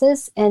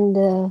successes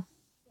and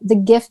the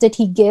gift that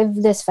he gave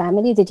this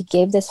family,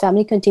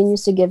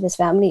 continues to give this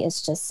family,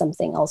 is just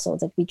something also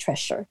that we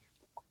treasure.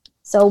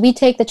 So we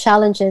take the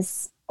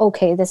challenges.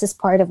 Okay, this is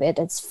part of it.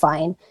 It's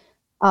fine.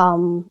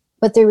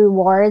 But the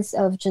rewards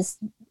of just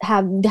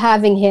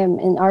having him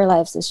in our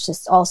lives is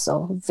just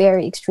also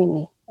very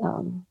extremely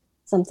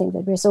something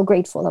that we're so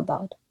grateful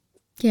about.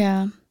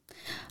 Yeah.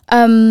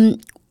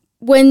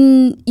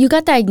 When you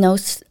got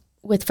diagnosed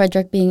with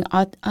Frederick being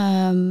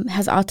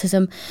has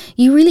autism,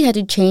 you really had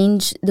to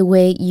change the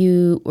way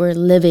you were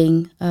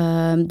living,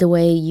 the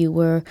way you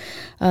were,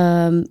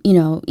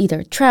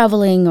 either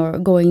traveling or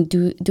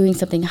doing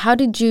something. How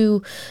did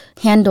you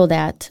handle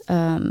that?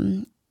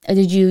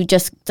 Did you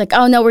just like,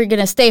 oh no, we're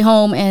gonna stay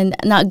home and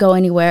not go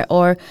anywhere,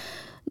 or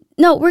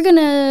no, we're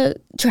gonna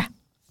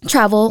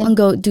travel and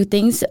go do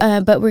things,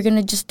 but we're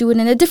gonna just do it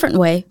in a different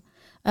way?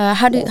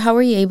 How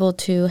were you able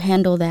to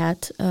handle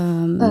that?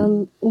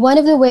 One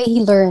of the way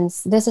he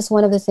learns, this is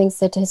one of the things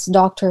that his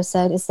doctor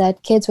said, is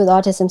that kids with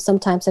autism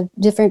sometimes have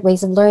different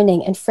ways of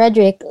learning, and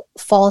Frederick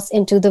falls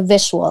into the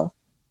visual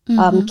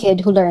kid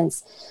who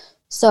learns.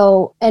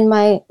 So, and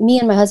me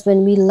and my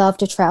husband, we love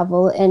to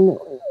travel, and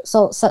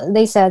so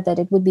they said that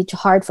it would be too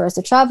hard for us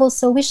to travel.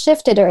 So we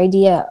shifted our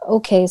idea.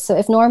 Okay, so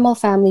if normal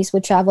families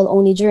would travel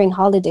only during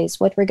holidays,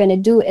 what we're going to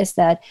do is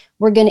that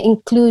we're going to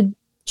include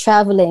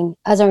traveling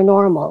as our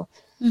normal.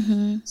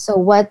 Mm-hmm. So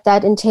what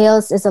that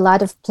entails is a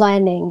lot of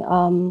planning,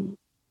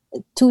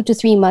 2 to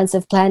 3 months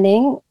of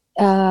planning,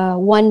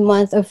 1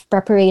 month of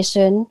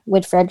preparation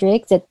with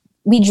Frederick, that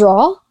we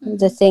draw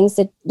the things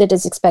that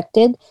is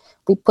expected.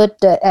 We put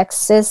the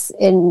X's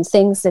in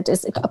things that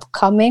is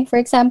upcoming, for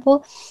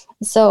example.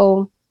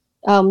 So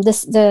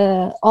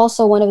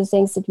also one of the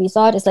things that we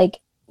thought is like,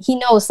 he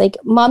knows, like,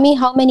 mommy,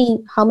 how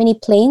many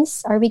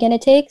planes are we going to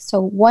take? So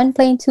 1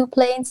 plane, 2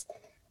 planes.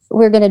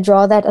 We're going to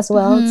draw that as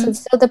well. Mm-hmm.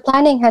 So the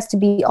planning has to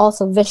be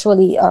also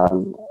visually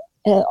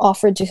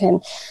offered to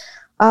him.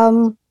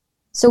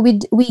 So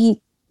we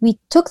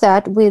took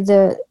that with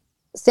the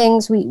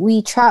things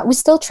we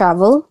still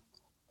travel.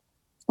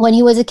 When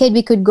he was a kid,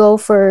 we could go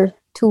for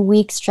 2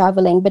 weeks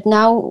traveling, but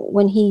now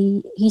when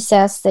he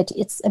says that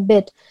it's a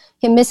bit,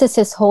 he misses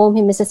his home,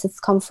 he misses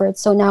his comfort.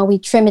 So now we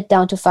trim it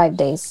down to 5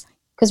 days.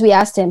 Because we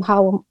asked him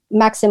how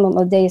maximum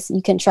of days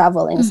you can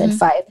travel, and he said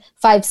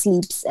 5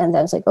 sleeps, and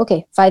I was like,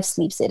 okay, 5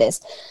 sleeps it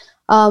is.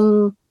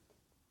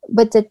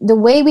 But the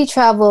way we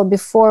travel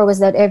before was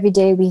that every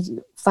day we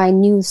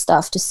find new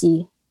stuff to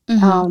see.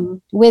 Mm-hmm.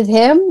 With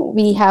him,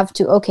 we have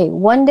to, okay,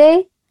 1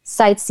 day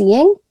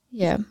sightseeing,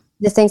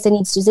 the things that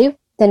needs to do.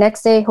 The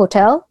next day,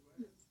 hotel,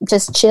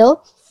 just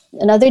chill.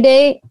 Another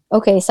day,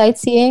 okay,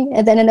 sightseeing,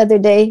 and then another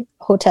day,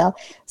 hotel.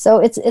 So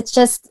it's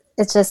just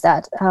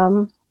that.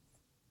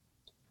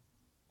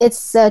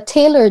 It's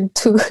tailored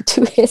to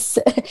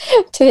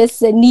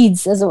his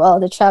needs as well,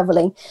 the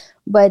traveling,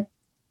 but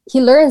he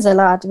learns a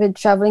lot with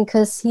traveling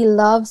because he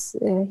loves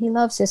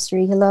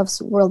history. He loves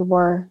World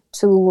War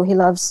II. He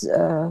loves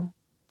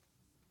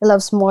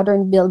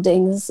modern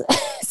buildings,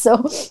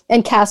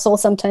 and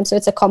castles sometimes. So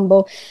it's a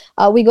combo.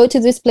 We go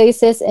to these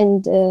places,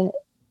 and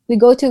we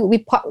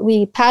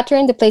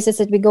pattern the places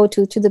that we go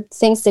to the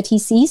things that he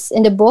sees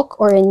in the book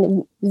or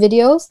in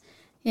videos.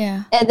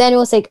 Yeah. And then it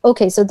was like,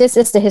 okay, so this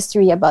is the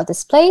history about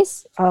this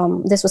place.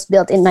 This was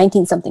built in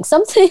 19 something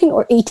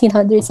or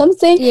 1800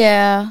 something.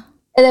 Yeah.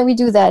 And then we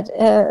do that.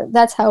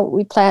 That's how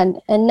we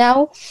plan. And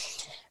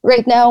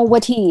right now,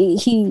 what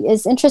he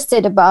is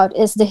interested about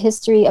is the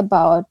history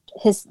about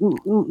his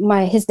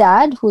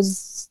dad,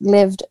 who's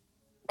lived,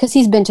 because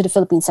he's been to the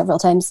Philippines several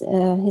times.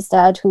 His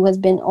dad, who has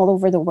been all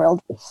over the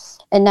world,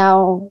 and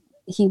now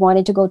he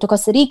wanted to go to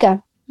Costa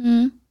Rica.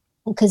 Mm.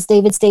 Because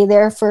David stayed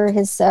there for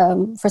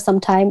some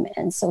time,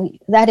 and so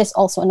that is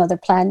also another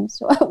plan.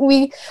 So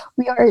we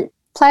are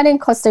planning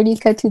Costa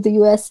Rica to the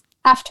U.S.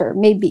 after,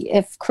 maybe,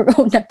 if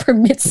Corona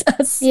permits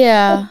us.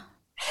 Yeah.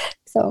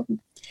 So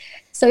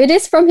it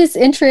is from his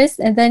interest,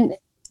 and then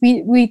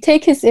we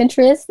take his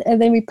interest,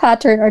 and then we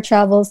pattern our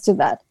travels to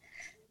that.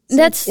 So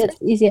that's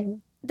easier.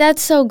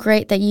 That's so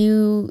great that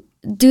you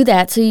do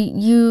that. So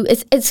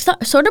it's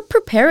sort of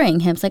preparing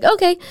him. It's like,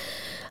 okay,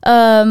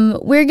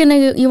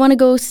 you want to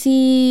go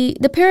see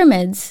the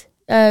pyramids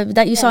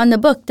that you saw in the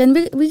book, then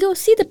we go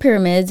see the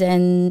pyramids,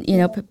 and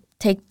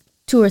take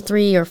 2 or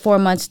 3 or 4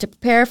 months to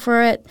prepare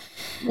for it,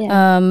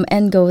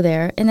 and go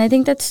there. And I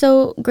think that's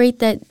so great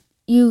that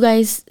you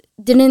guys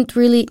didn't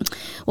really,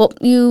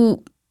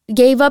 you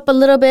gave up a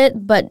little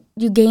bit, but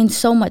you gained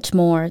so much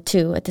more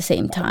too at the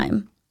same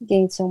time.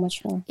 Gained so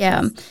much more.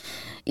 Yeah.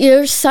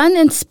 Your son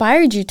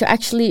inspired you to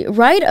actually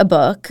write a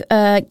book.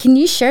 Can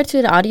you share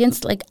to the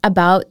audience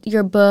about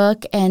your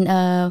book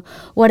and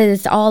what it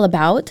is all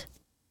about?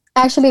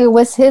 Actually, it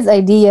was his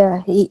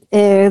idea he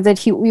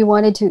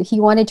wanted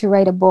to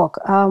write a book.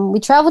 We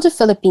traveled to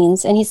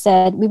Philippines, and he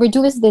said we were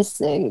doing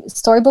this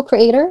storybook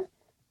creator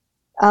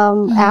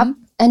app,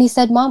 and he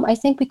said, "Mom, I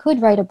think we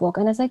could write a book."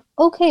 And I was like,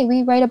 "Okay,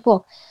 we write a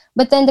book."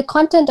 But then the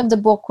content of the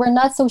book, we're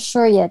not so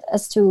sure yet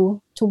as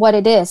to to what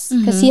it is,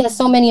 because he has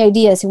so many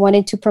ideas. He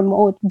wanted to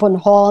promote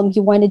Bornholm. He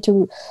wanted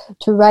to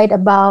write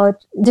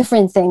about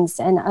different things.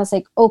 And I was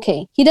like,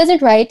 okay, he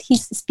doesn't write, he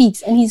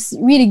speaks, and he's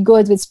really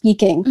good with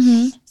speaking.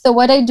 So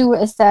what I do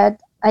is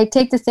that I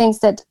take the things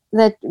that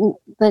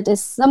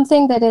is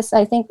something that is,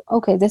 I think,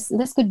 okay,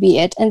 this could be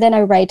it, and then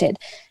I write it.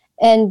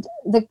 And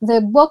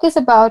the book is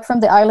about From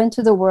the Island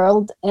to the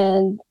World.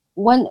 And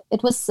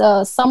it was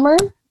summer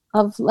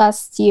of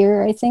last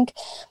year, I think.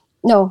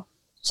 No,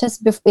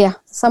 just before,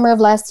 summer of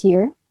last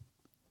year,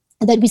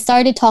 that we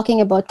started talking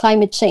about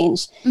climate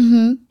change.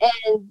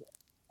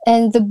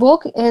 And the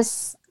book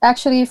is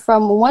actually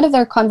from one of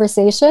our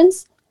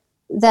conversations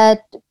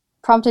that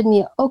prompted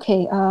me,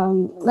 okay,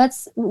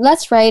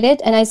 let's write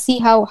it, and I see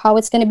how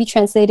it's going to be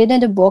translated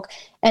in the book,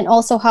 and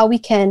also how we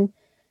can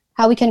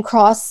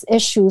cross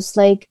issues,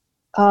 like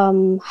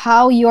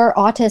how your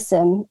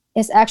autism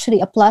is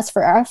actually a plus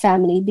for our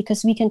family,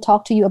 because we can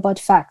talk to you about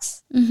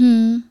facts.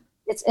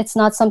 It's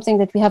not something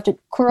that we have to.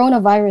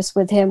 Coronavirus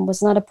with him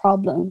was not a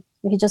problem.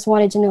 He just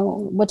wanted to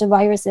know what a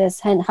virus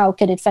is and how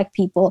can it affect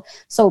people.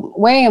 So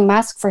wearing a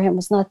mask for him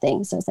was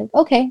nothing. So it's like,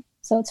 okay,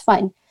 so it's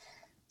fine.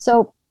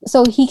 So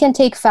he can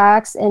take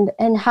facts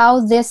and how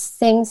these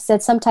things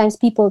that sometimes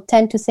people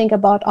tend to think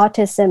about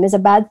autism is a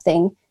bad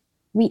thing.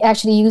 We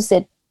actually use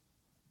it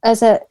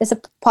as a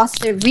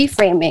positive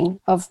reframing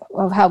of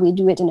how we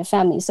do it in a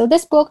family. So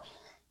this book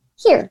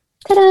here,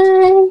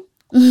 ta-da!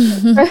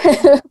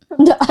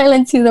 From the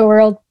Island to the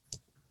World,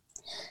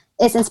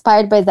 is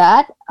inspired by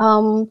that.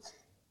 And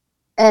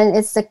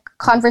it's the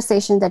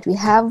conversation that we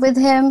have with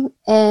him,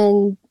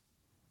 and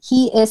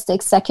he is the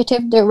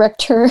executive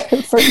director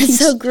for each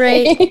so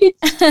great.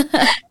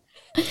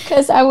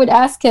 Because I would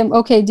ask him,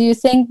 okay, do you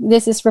think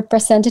this is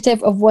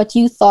representative of what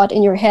you thought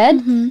in your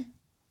head?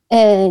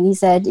 And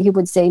he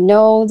would say,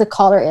 no, the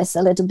color is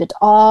a little bit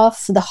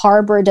off. The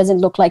harbor doesn't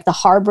look like the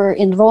harbor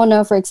in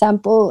Rona, for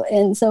example.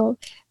 And so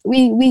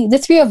we the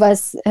three of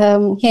us,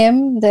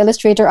 him, the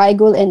illustrator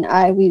Aigul, and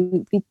I,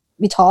 we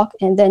talk,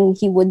 and then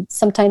he would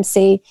sometimes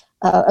say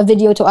a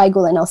video to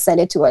Aigul, and I'll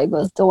send it to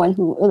Aigul, the one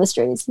who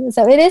illustrates.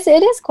 So it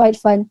is quite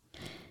fun.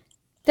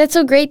 That's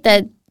so great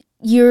that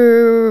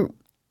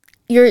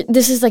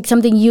this is like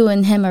something you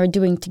and him are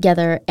doing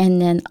together, and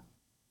then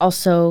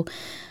also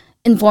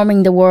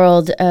informing the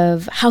world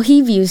of how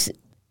he views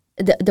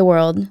the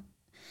world.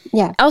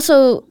 Yeah.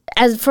 Also,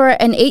 as for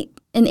an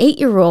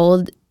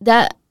 8-year-old,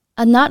 that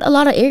not a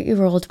lot of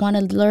 8-year-olds want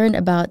to learn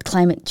about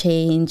climate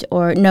change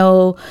or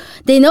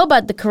they know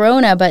about the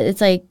corona, but it's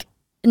like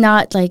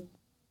not like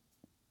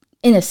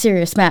in a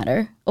serious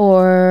matter,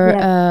 or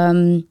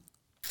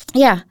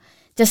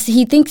just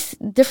he thinks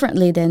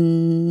differently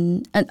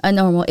than a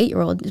normal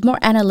 8-year-old. It's more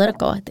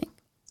analytical, I think.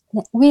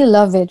 We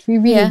love it. We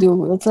really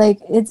do. It's like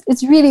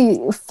it's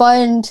really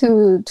fun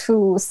to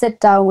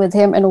sit down with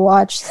him and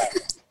watch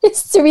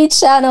History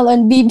Channel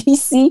on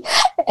BBC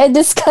and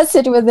discuss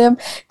it with him,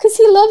 because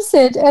he loves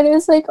it. And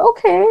it's like,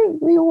 okay,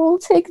 we will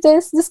take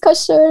this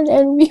discussion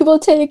and we will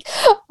take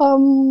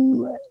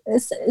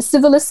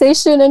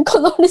civilization and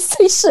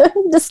colonization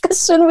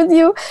discussion with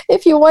you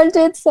if you want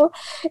it. So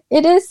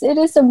it is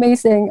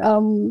amazing.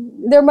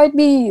 There might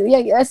be,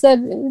 like I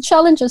said,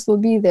 challenges will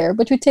be there,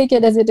 but we take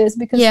it as it is,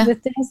 because the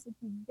things that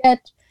we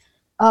get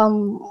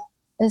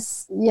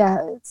it's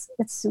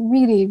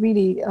really,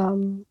 really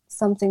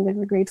something that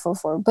we're grateful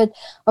for. But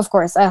of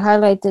course, I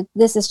highlight that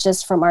this is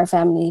just from our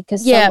family,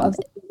 because some of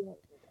them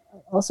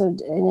are also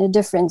in the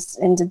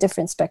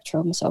different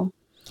spectrum. So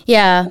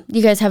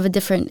you guys have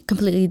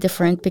completely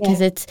different, because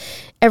it's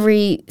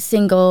every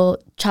single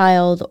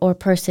child or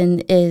person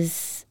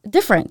is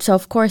different. So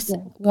of course,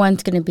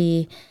 one's going to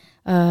be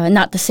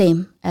not the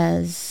same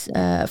as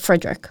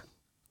Frederick.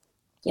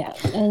 Yeah,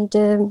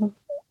 and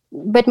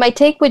but my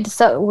take would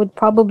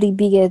probably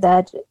be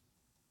that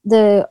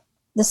the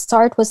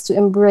start was to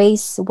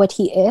embrace what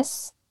he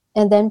is,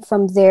 and then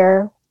from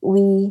there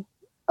we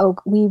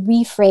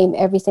reframe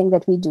everything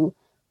that we do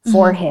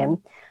for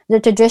him.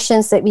 The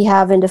traditions that we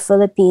have in the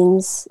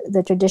Philippines,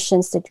 the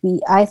traditions that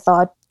I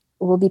thought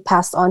will be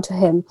passed on to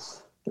him,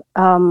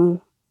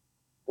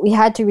 we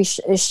had to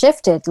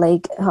shift it,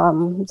 like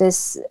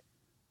this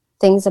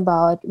things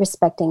about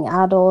respecting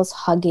adults,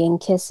 hugging,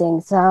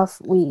 kissing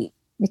stuff.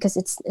 Because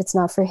it's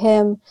not for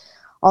him.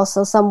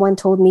 Also, someone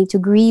told me to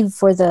grieve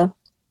for the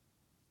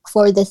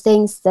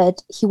things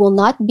that he will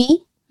not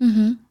be,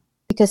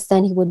 because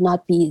then he would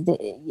not be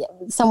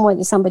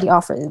somebody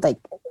offered, like,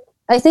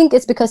 I think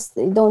it's because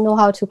they don't know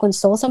how to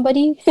console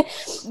somebody.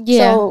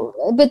 So,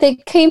 but they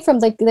came from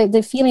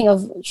the feeling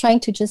of trying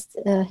to just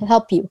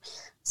help you.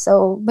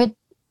 So, but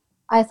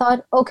I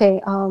thought,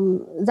 okay,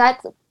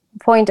 that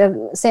point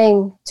of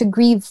saying to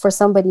grieve for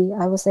somebody,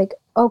 I was like,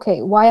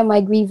 okay, why am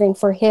I grieving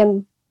for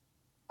him,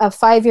 a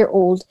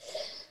 5-year-old,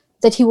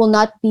 that he will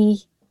not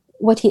be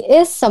what he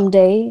is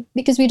someday,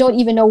 because we don't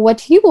even know what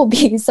he will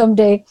be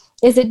someday.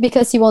 Is it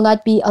because he will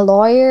not be a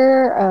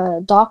lawyer, a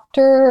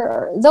doctor,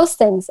 or those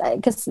things?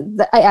 Because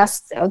I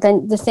asked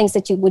then the things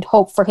that you would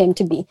hope for him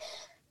to be.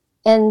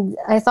 And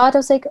I thought, I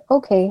was like,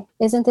 okay,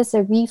 isn't this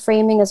a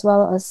reframing as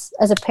well as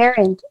a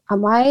parent?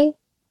 Am I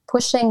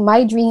pushing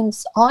my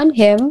dreams on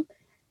him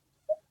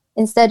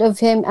instead of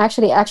him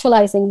actually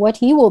actualizing what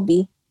he will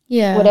be,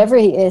 whatever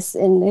he is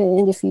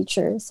in the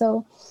future?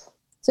 So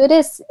it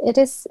is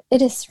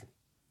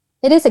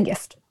a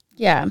gift.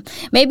 Yeah,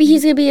 maybe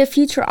he's gonna be a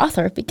future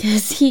author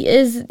because he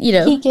is,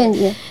 he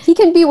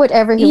can be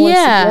whatever he wants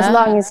to be as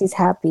long as he's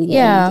happy.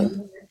 Yeah,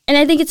 and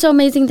I think it's so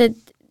amazing that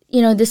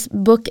this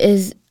book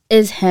is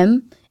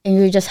him, and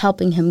you're just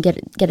helping him get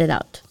it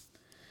out.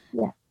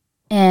 Yeah,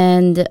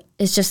 and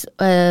it's just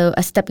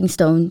a stepping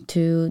stone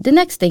to the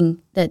next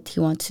thing that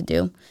he wants to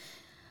do.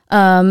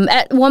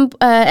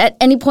 At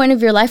any point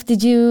of your life,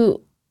 did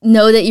you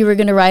know that you were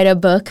going to write a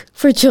book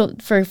for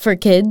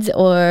kids,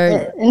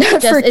 or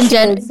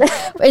just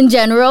in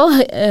general,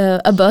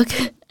 a book?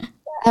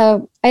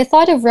 I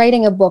thought of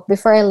writing a book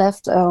before I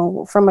left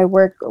from my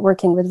work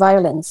working with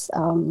violence.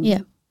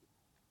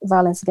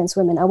 Violence against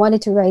women. I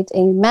wanted to write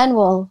a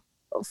manual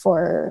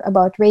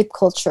about rape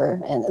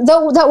culture, and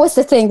that was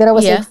the thing that I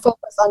was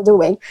focused on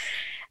doing.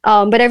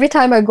 But every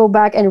time I go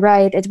back and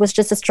write, it was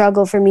just a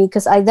struggle for me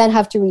because I then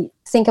have to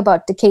think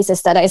about the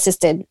cases that I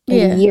assisted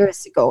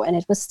years ago, and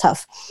it was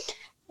tough.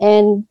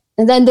 And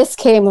then this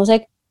came. I was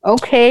like,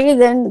 okay,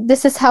 then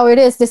this is how it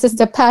is. This is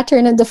the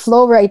pattern and the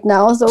flow right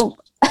now. So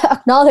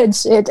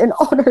acknowledge it and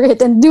honor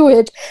it and do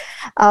it,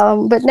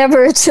 but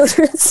never a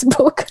children's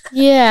book.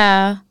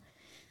 Yeah.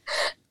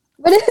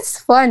 But it's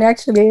fun,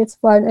 actually. It's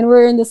fun. And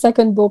we're in the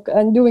second book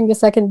and doing the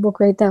second book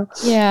right now.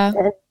 Yeah.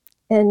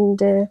 And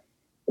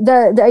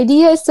the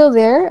idea is still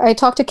there. I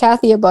talked to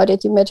Kathy about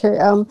it. You met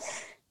her.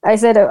 I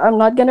said, I'm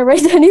not going to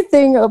write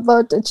anything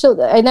about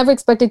children. I never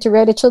expected to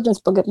write a children's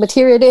book, but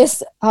here it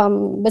is.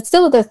 But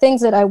still, the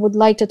things that I would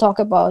like to talk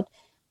about,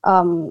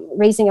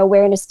 raising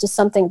awareness to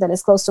something that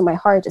is close to my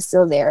heart, is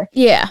still there.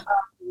 Yeah.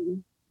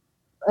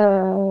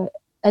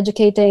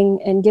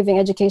 Educating and giving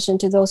education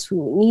to those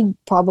who need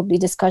probably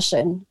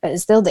discussion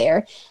is still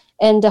there.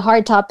 And the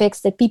hard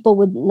topics that people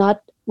would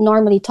not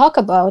normally talk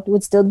about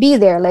would still be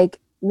there. Like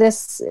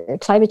this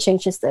climate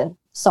change is the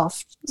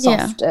soft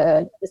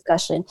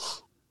discussion.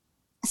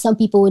 Some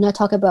people would not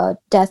talk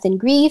about death and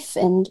grief.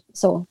 And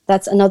so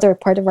that's another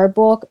part of our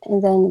book.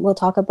 And then we'll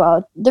talk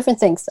about different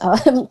things,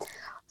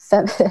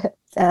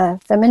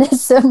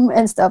 feminism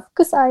and stuff,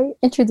 because I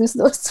introduced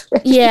those.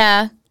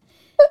 Yeah.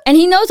 And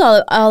he knows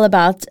all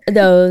about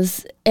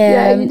those.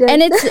 And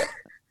it's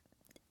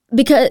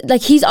because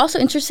he's also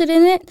interested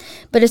in it,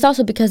 but it's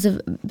also because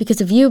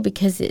of you,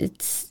 because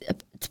it's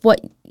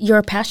what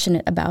you're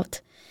passionate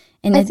about.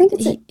 And I think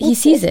he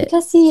sees it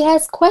because he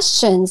has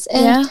questions,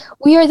 and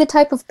we are the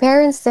type of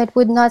parents that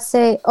would not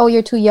say, "Oh,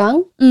 you're too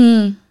young,"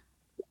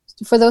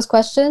 for those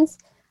questions.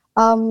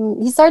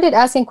 He started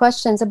asking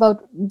questions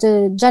about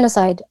the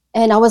genocide,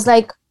 and I was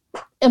like,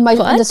 on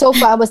the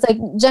sofa, I was like,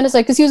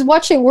 genocide, because he was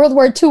watching World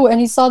War II and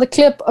he saw the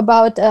clip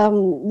about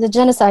the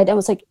genocide. I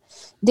was like,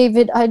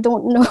 David, I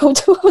don't know how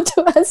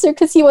to answer,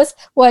 because he was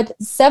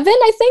 7,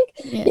 I think.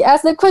 He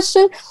asked that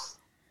question,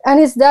 and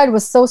his dad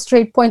was so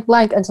straight, point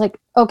blank, and it's like,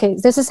 okay,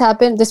 this has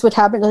happened, this would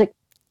happen. I was like,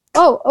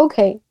 oh,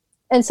 okay.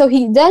 And so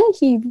he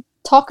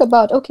talked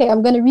about, okay,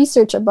 I'm going to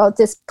research about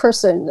this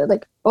person.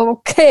 Like,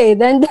 okay,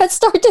 then that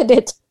started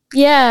it.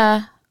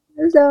 Yeah.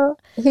 So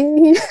he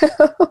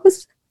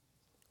knows.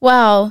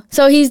 Wow.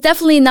 So he's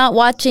definitely not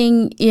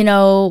watching,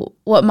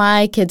 what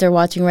my kids are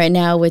watching right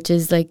now, which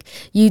is like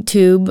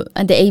YouTube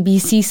and the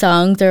ABC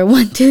songs or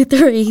 1, 2,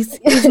 3.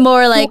 He's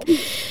more like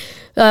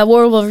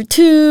World War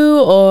II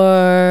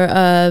or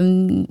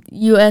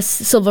U.S.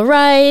 civil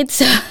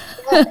rights.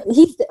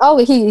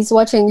 He's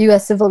watching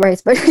U.S. civil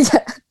rights, but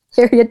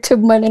Harriet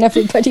Tubman and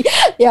everybody.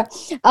 Yeah.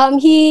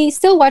 He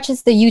still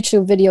watches the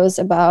YouTube videos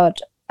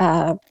about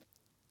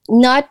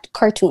not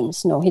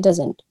cartoons. No, he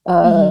doesn't.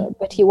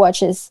 But he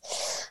watches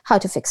how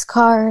to fix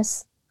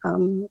cars,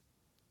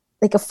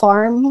 like a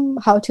farm,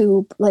 how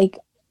to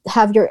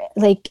have your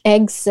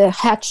eggs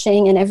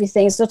hatching and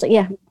everything. So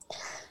yeah.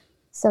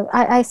 So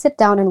I sit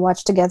down and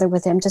watch together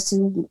with him just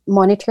to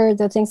monitor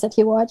the things that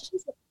he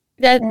watches.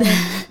 But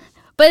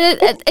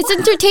it's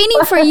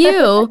entertaining for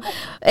you.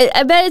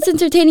 I bet it's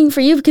entertaining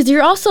for you because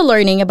you're also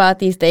learning about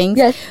these things.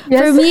 Yes.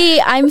 For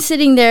me, I'm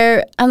sitting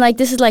there. I'm like,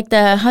 this is like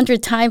the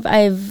 100th time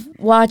I've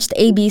watched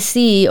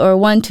ABC or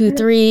 1, 2,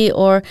 3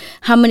 or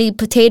how many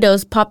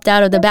potatoes popped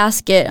out of the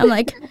basket. I'm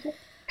like,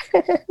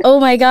 oh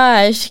my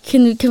gosh,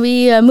 can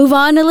we move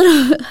on a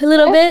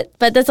little bit?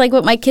 But that's like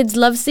what my kids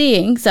love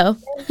seeing. So.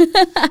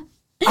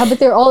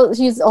 But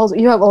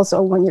you have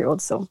also a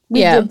 1-year-old, so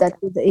we did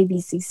that with the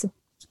ABC.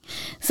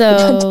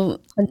 So,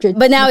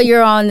 but now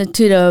you're on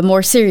to the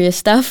more serious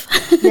stuff.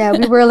 Yeah,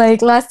 we were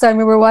last time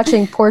we were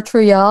watching Port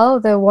Royal,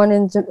 the one I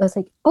was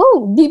like,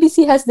 oh,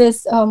 BBC has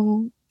this,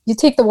 you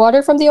take the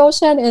water from the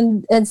ocean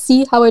and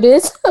see how it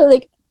is.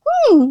 Like,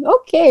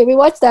 okay. We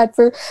watched that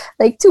for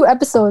 2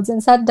 episodes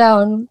and sat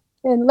down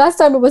And last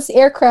time it was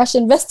air crash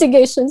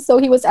investigation. So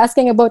he was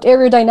asking about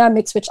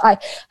aerodynamics, which I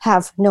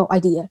have no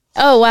idea.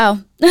 Oh, wow.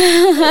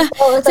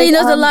 So he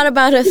knows a lot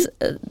about us.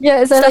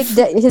 Yeah, so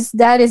his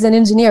dad is an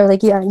engineer.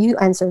 Like, yeah, you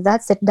answer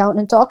that, sit down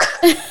and talk.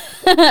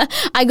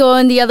 I go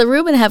in the other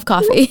room and have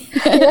coffee.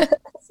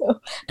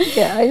 So,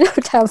 yeah, I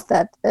don't have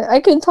that.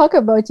 I can talk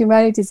about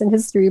humanities and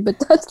history, but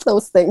not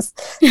those things.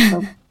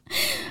 So.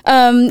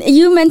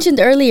 You mentioned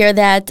earlier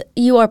that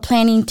you are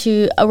planning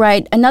to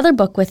write another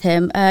book with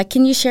him.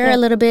 Can you share a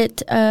little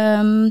bit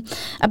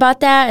about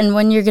that and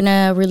when you're going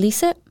to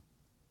release it?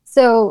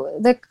 So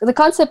the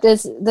concept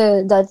is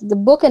the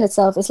book in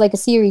itself is like a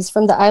series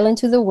from the island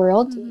to the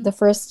world. Mm-hmm. The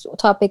first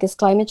topic is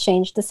climate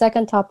change. The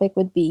second topic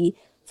would be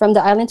from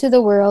the island to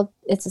the world.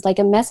 It's like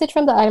a message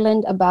from the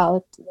island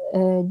about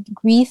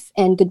grief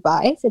and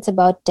goodbyes. It's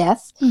about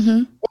death.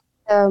 Mm-hmm.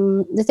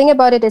 The thing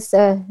about it is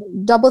a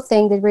double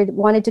thing that we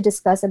wanted to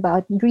discuss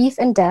about grief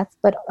and death,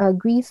 but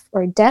grief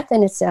or death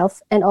in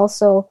itself, and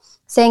also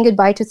saying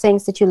goodbye to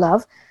things that you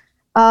love,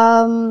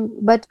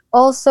 but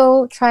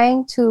also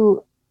trying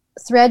to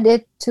thread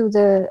it to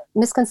the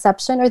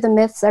misconception or the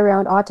myths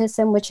around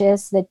autism, which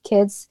is that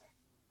kids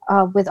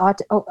with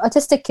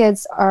autistic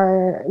kids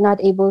are not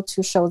able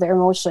to show their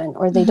emotion,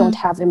 or they don't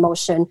have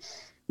emotion.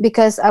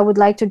 Because I would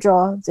like to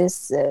draw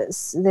this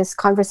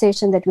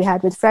conversation that we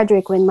had with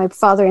Frederick when my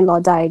father-in-law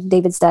died,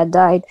 David's dad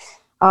died,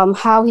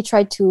 how he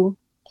tried to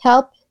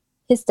help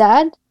his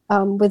dad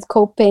with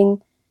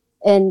coping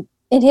and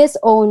in his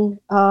own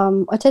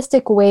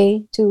autistic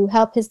way to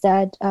help his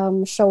dad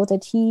show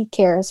that he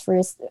cares for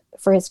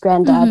his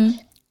granddad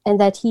and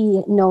that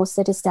he knows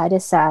that his dad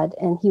is sad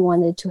and he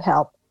wanted to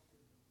help.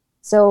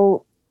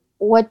 So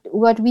what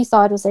we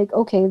thought was like,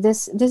 okay,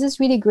 this is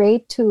really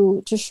great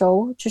to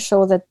show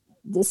that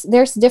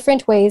there's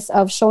different ways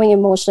of showing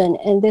emotion,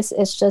 and this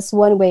is just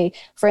one way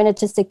for an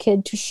autistic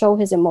kid to show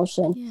his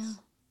emotion,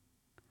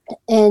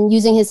 and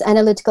using his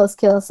analytical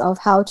skills of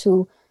how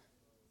to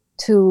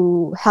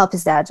help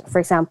his dad, for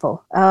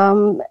example.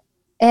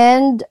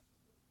 And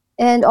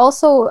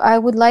also I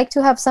would like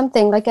to have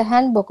something like a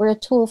handbook or a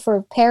tool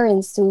for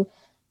parents to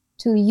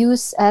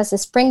use as a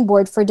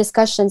springboard for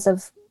discussions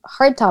of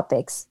hard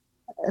topics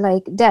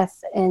like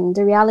death and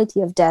the reality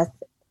of death,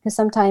 because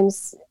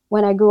sometimes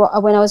when I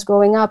was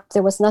growing up,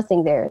 there was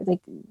nothing there. Like,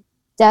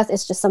 death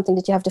is just something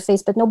that you have to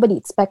face, but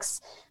nobody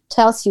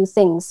tells you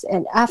things.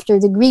 And after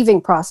the grieving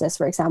process,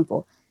 for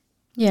example.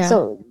 Yeah.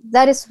 So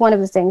that is one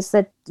of the things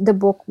that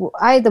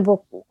I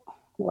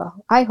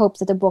hope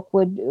that the book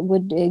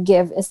would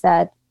give, is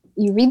that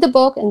you read the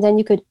book and then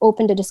you could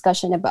open the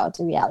discussion about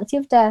the reality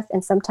of death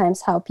and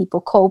sometimes how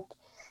people cope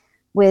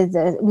with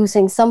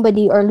losing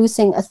somebody or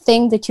losing a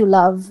thing that you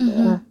love,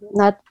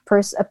 not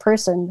a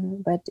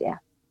person, but yeah.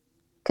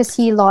 Because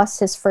he lost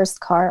his first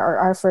car, or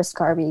our first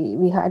car.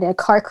 We had a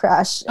car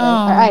crash.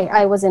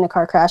 I was in a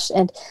car crash,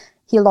 and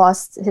he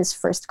lost his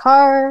first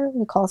car.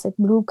 He calls it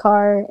blue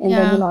car, and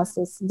then he lost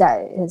his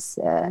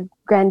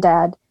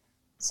granddad.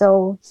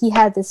 So he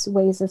had this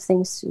ways of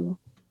things too.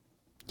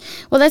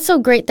 Well, that's so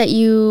great that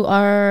you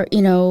are,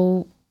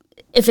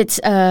 if it's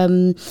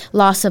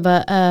loss of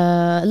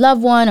a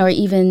loved one or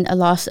even a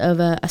loss of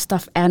a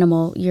stuffed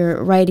animal,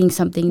 you're writing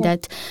something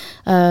that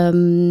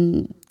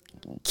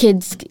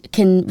kids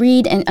can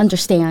read and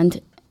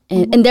understand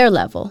in their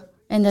level,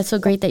 and that's so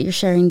great that you're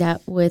sharing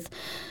that with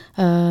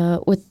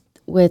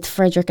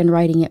Frederick and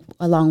writing it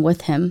along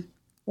with him.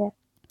 Yeah.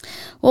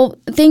 Well,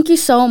 thank you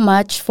so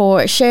much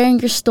for sharing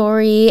your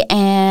story,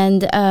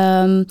 and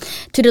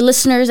to the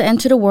listeners and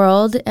to the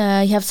world.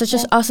 You have such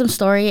an awesome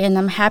story, and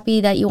I'm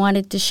happy that you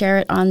wanted to share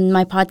it on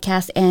my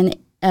podcast and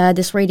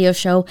this radio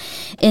show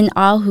in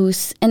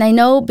Aarhus. And I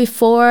know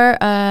before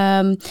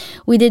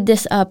we did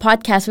this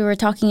podcast, we were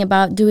talking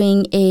about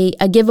doing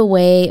a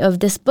giveaway of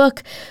this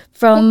book,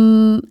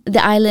 From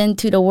the Island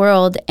to the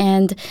World.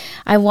 And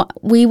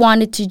we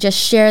wanted to just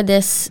share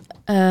this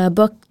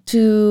book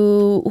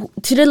to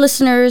the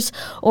listeners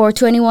or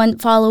to anyone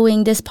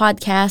following this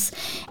podcast.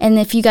 And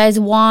if you guys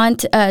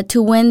want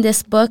to win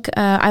this book,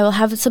 I will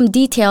have some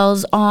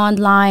details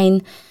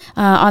online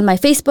on my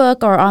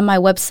Facebook or on my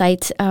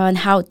website on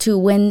how to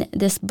win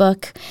this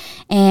book.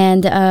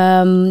 And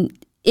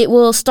it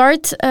will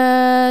start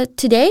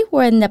today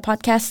when the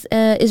podcast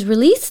is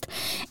released,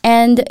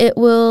 and it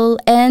will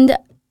end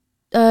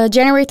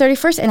January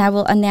 31st, and I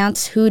will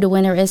announce who the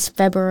winner is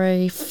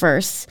February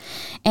 1st.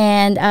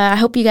 And I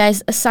hope you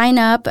guys sign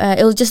up.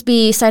 It'll just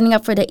be signing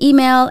up for the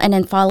email and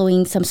then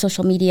following some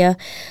social media,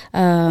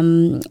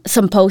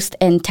 some posts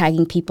and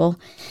tagging people.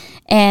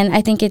 And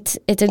I think it's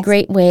a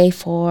great way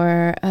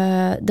for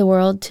the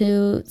world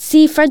to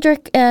see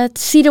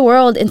see the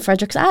world in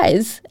Frederick's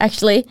eyes,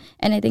 actually.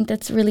 And I think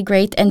that's really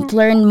great. And to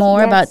learn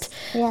more about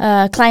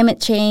climate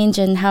change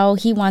and how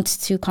he wants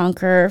to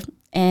conquer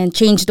and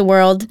change the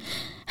world.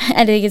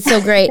 I think it's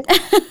so great.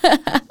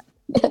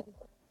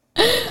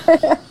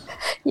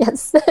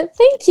 Yes.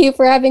 Thank you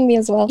for having me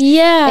as well.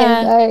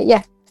 Yeah.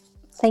 And,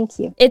 thank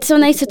you. It's so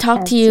nice to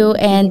talk to you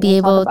and be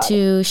able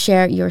to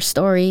share your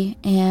story.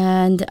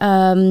 And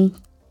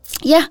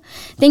yeah,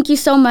 thank you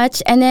so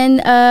much. And then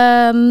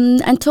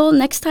until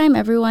next time,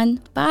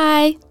 everyone.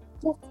 Bye.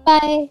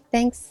 Bye.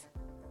 Thanks.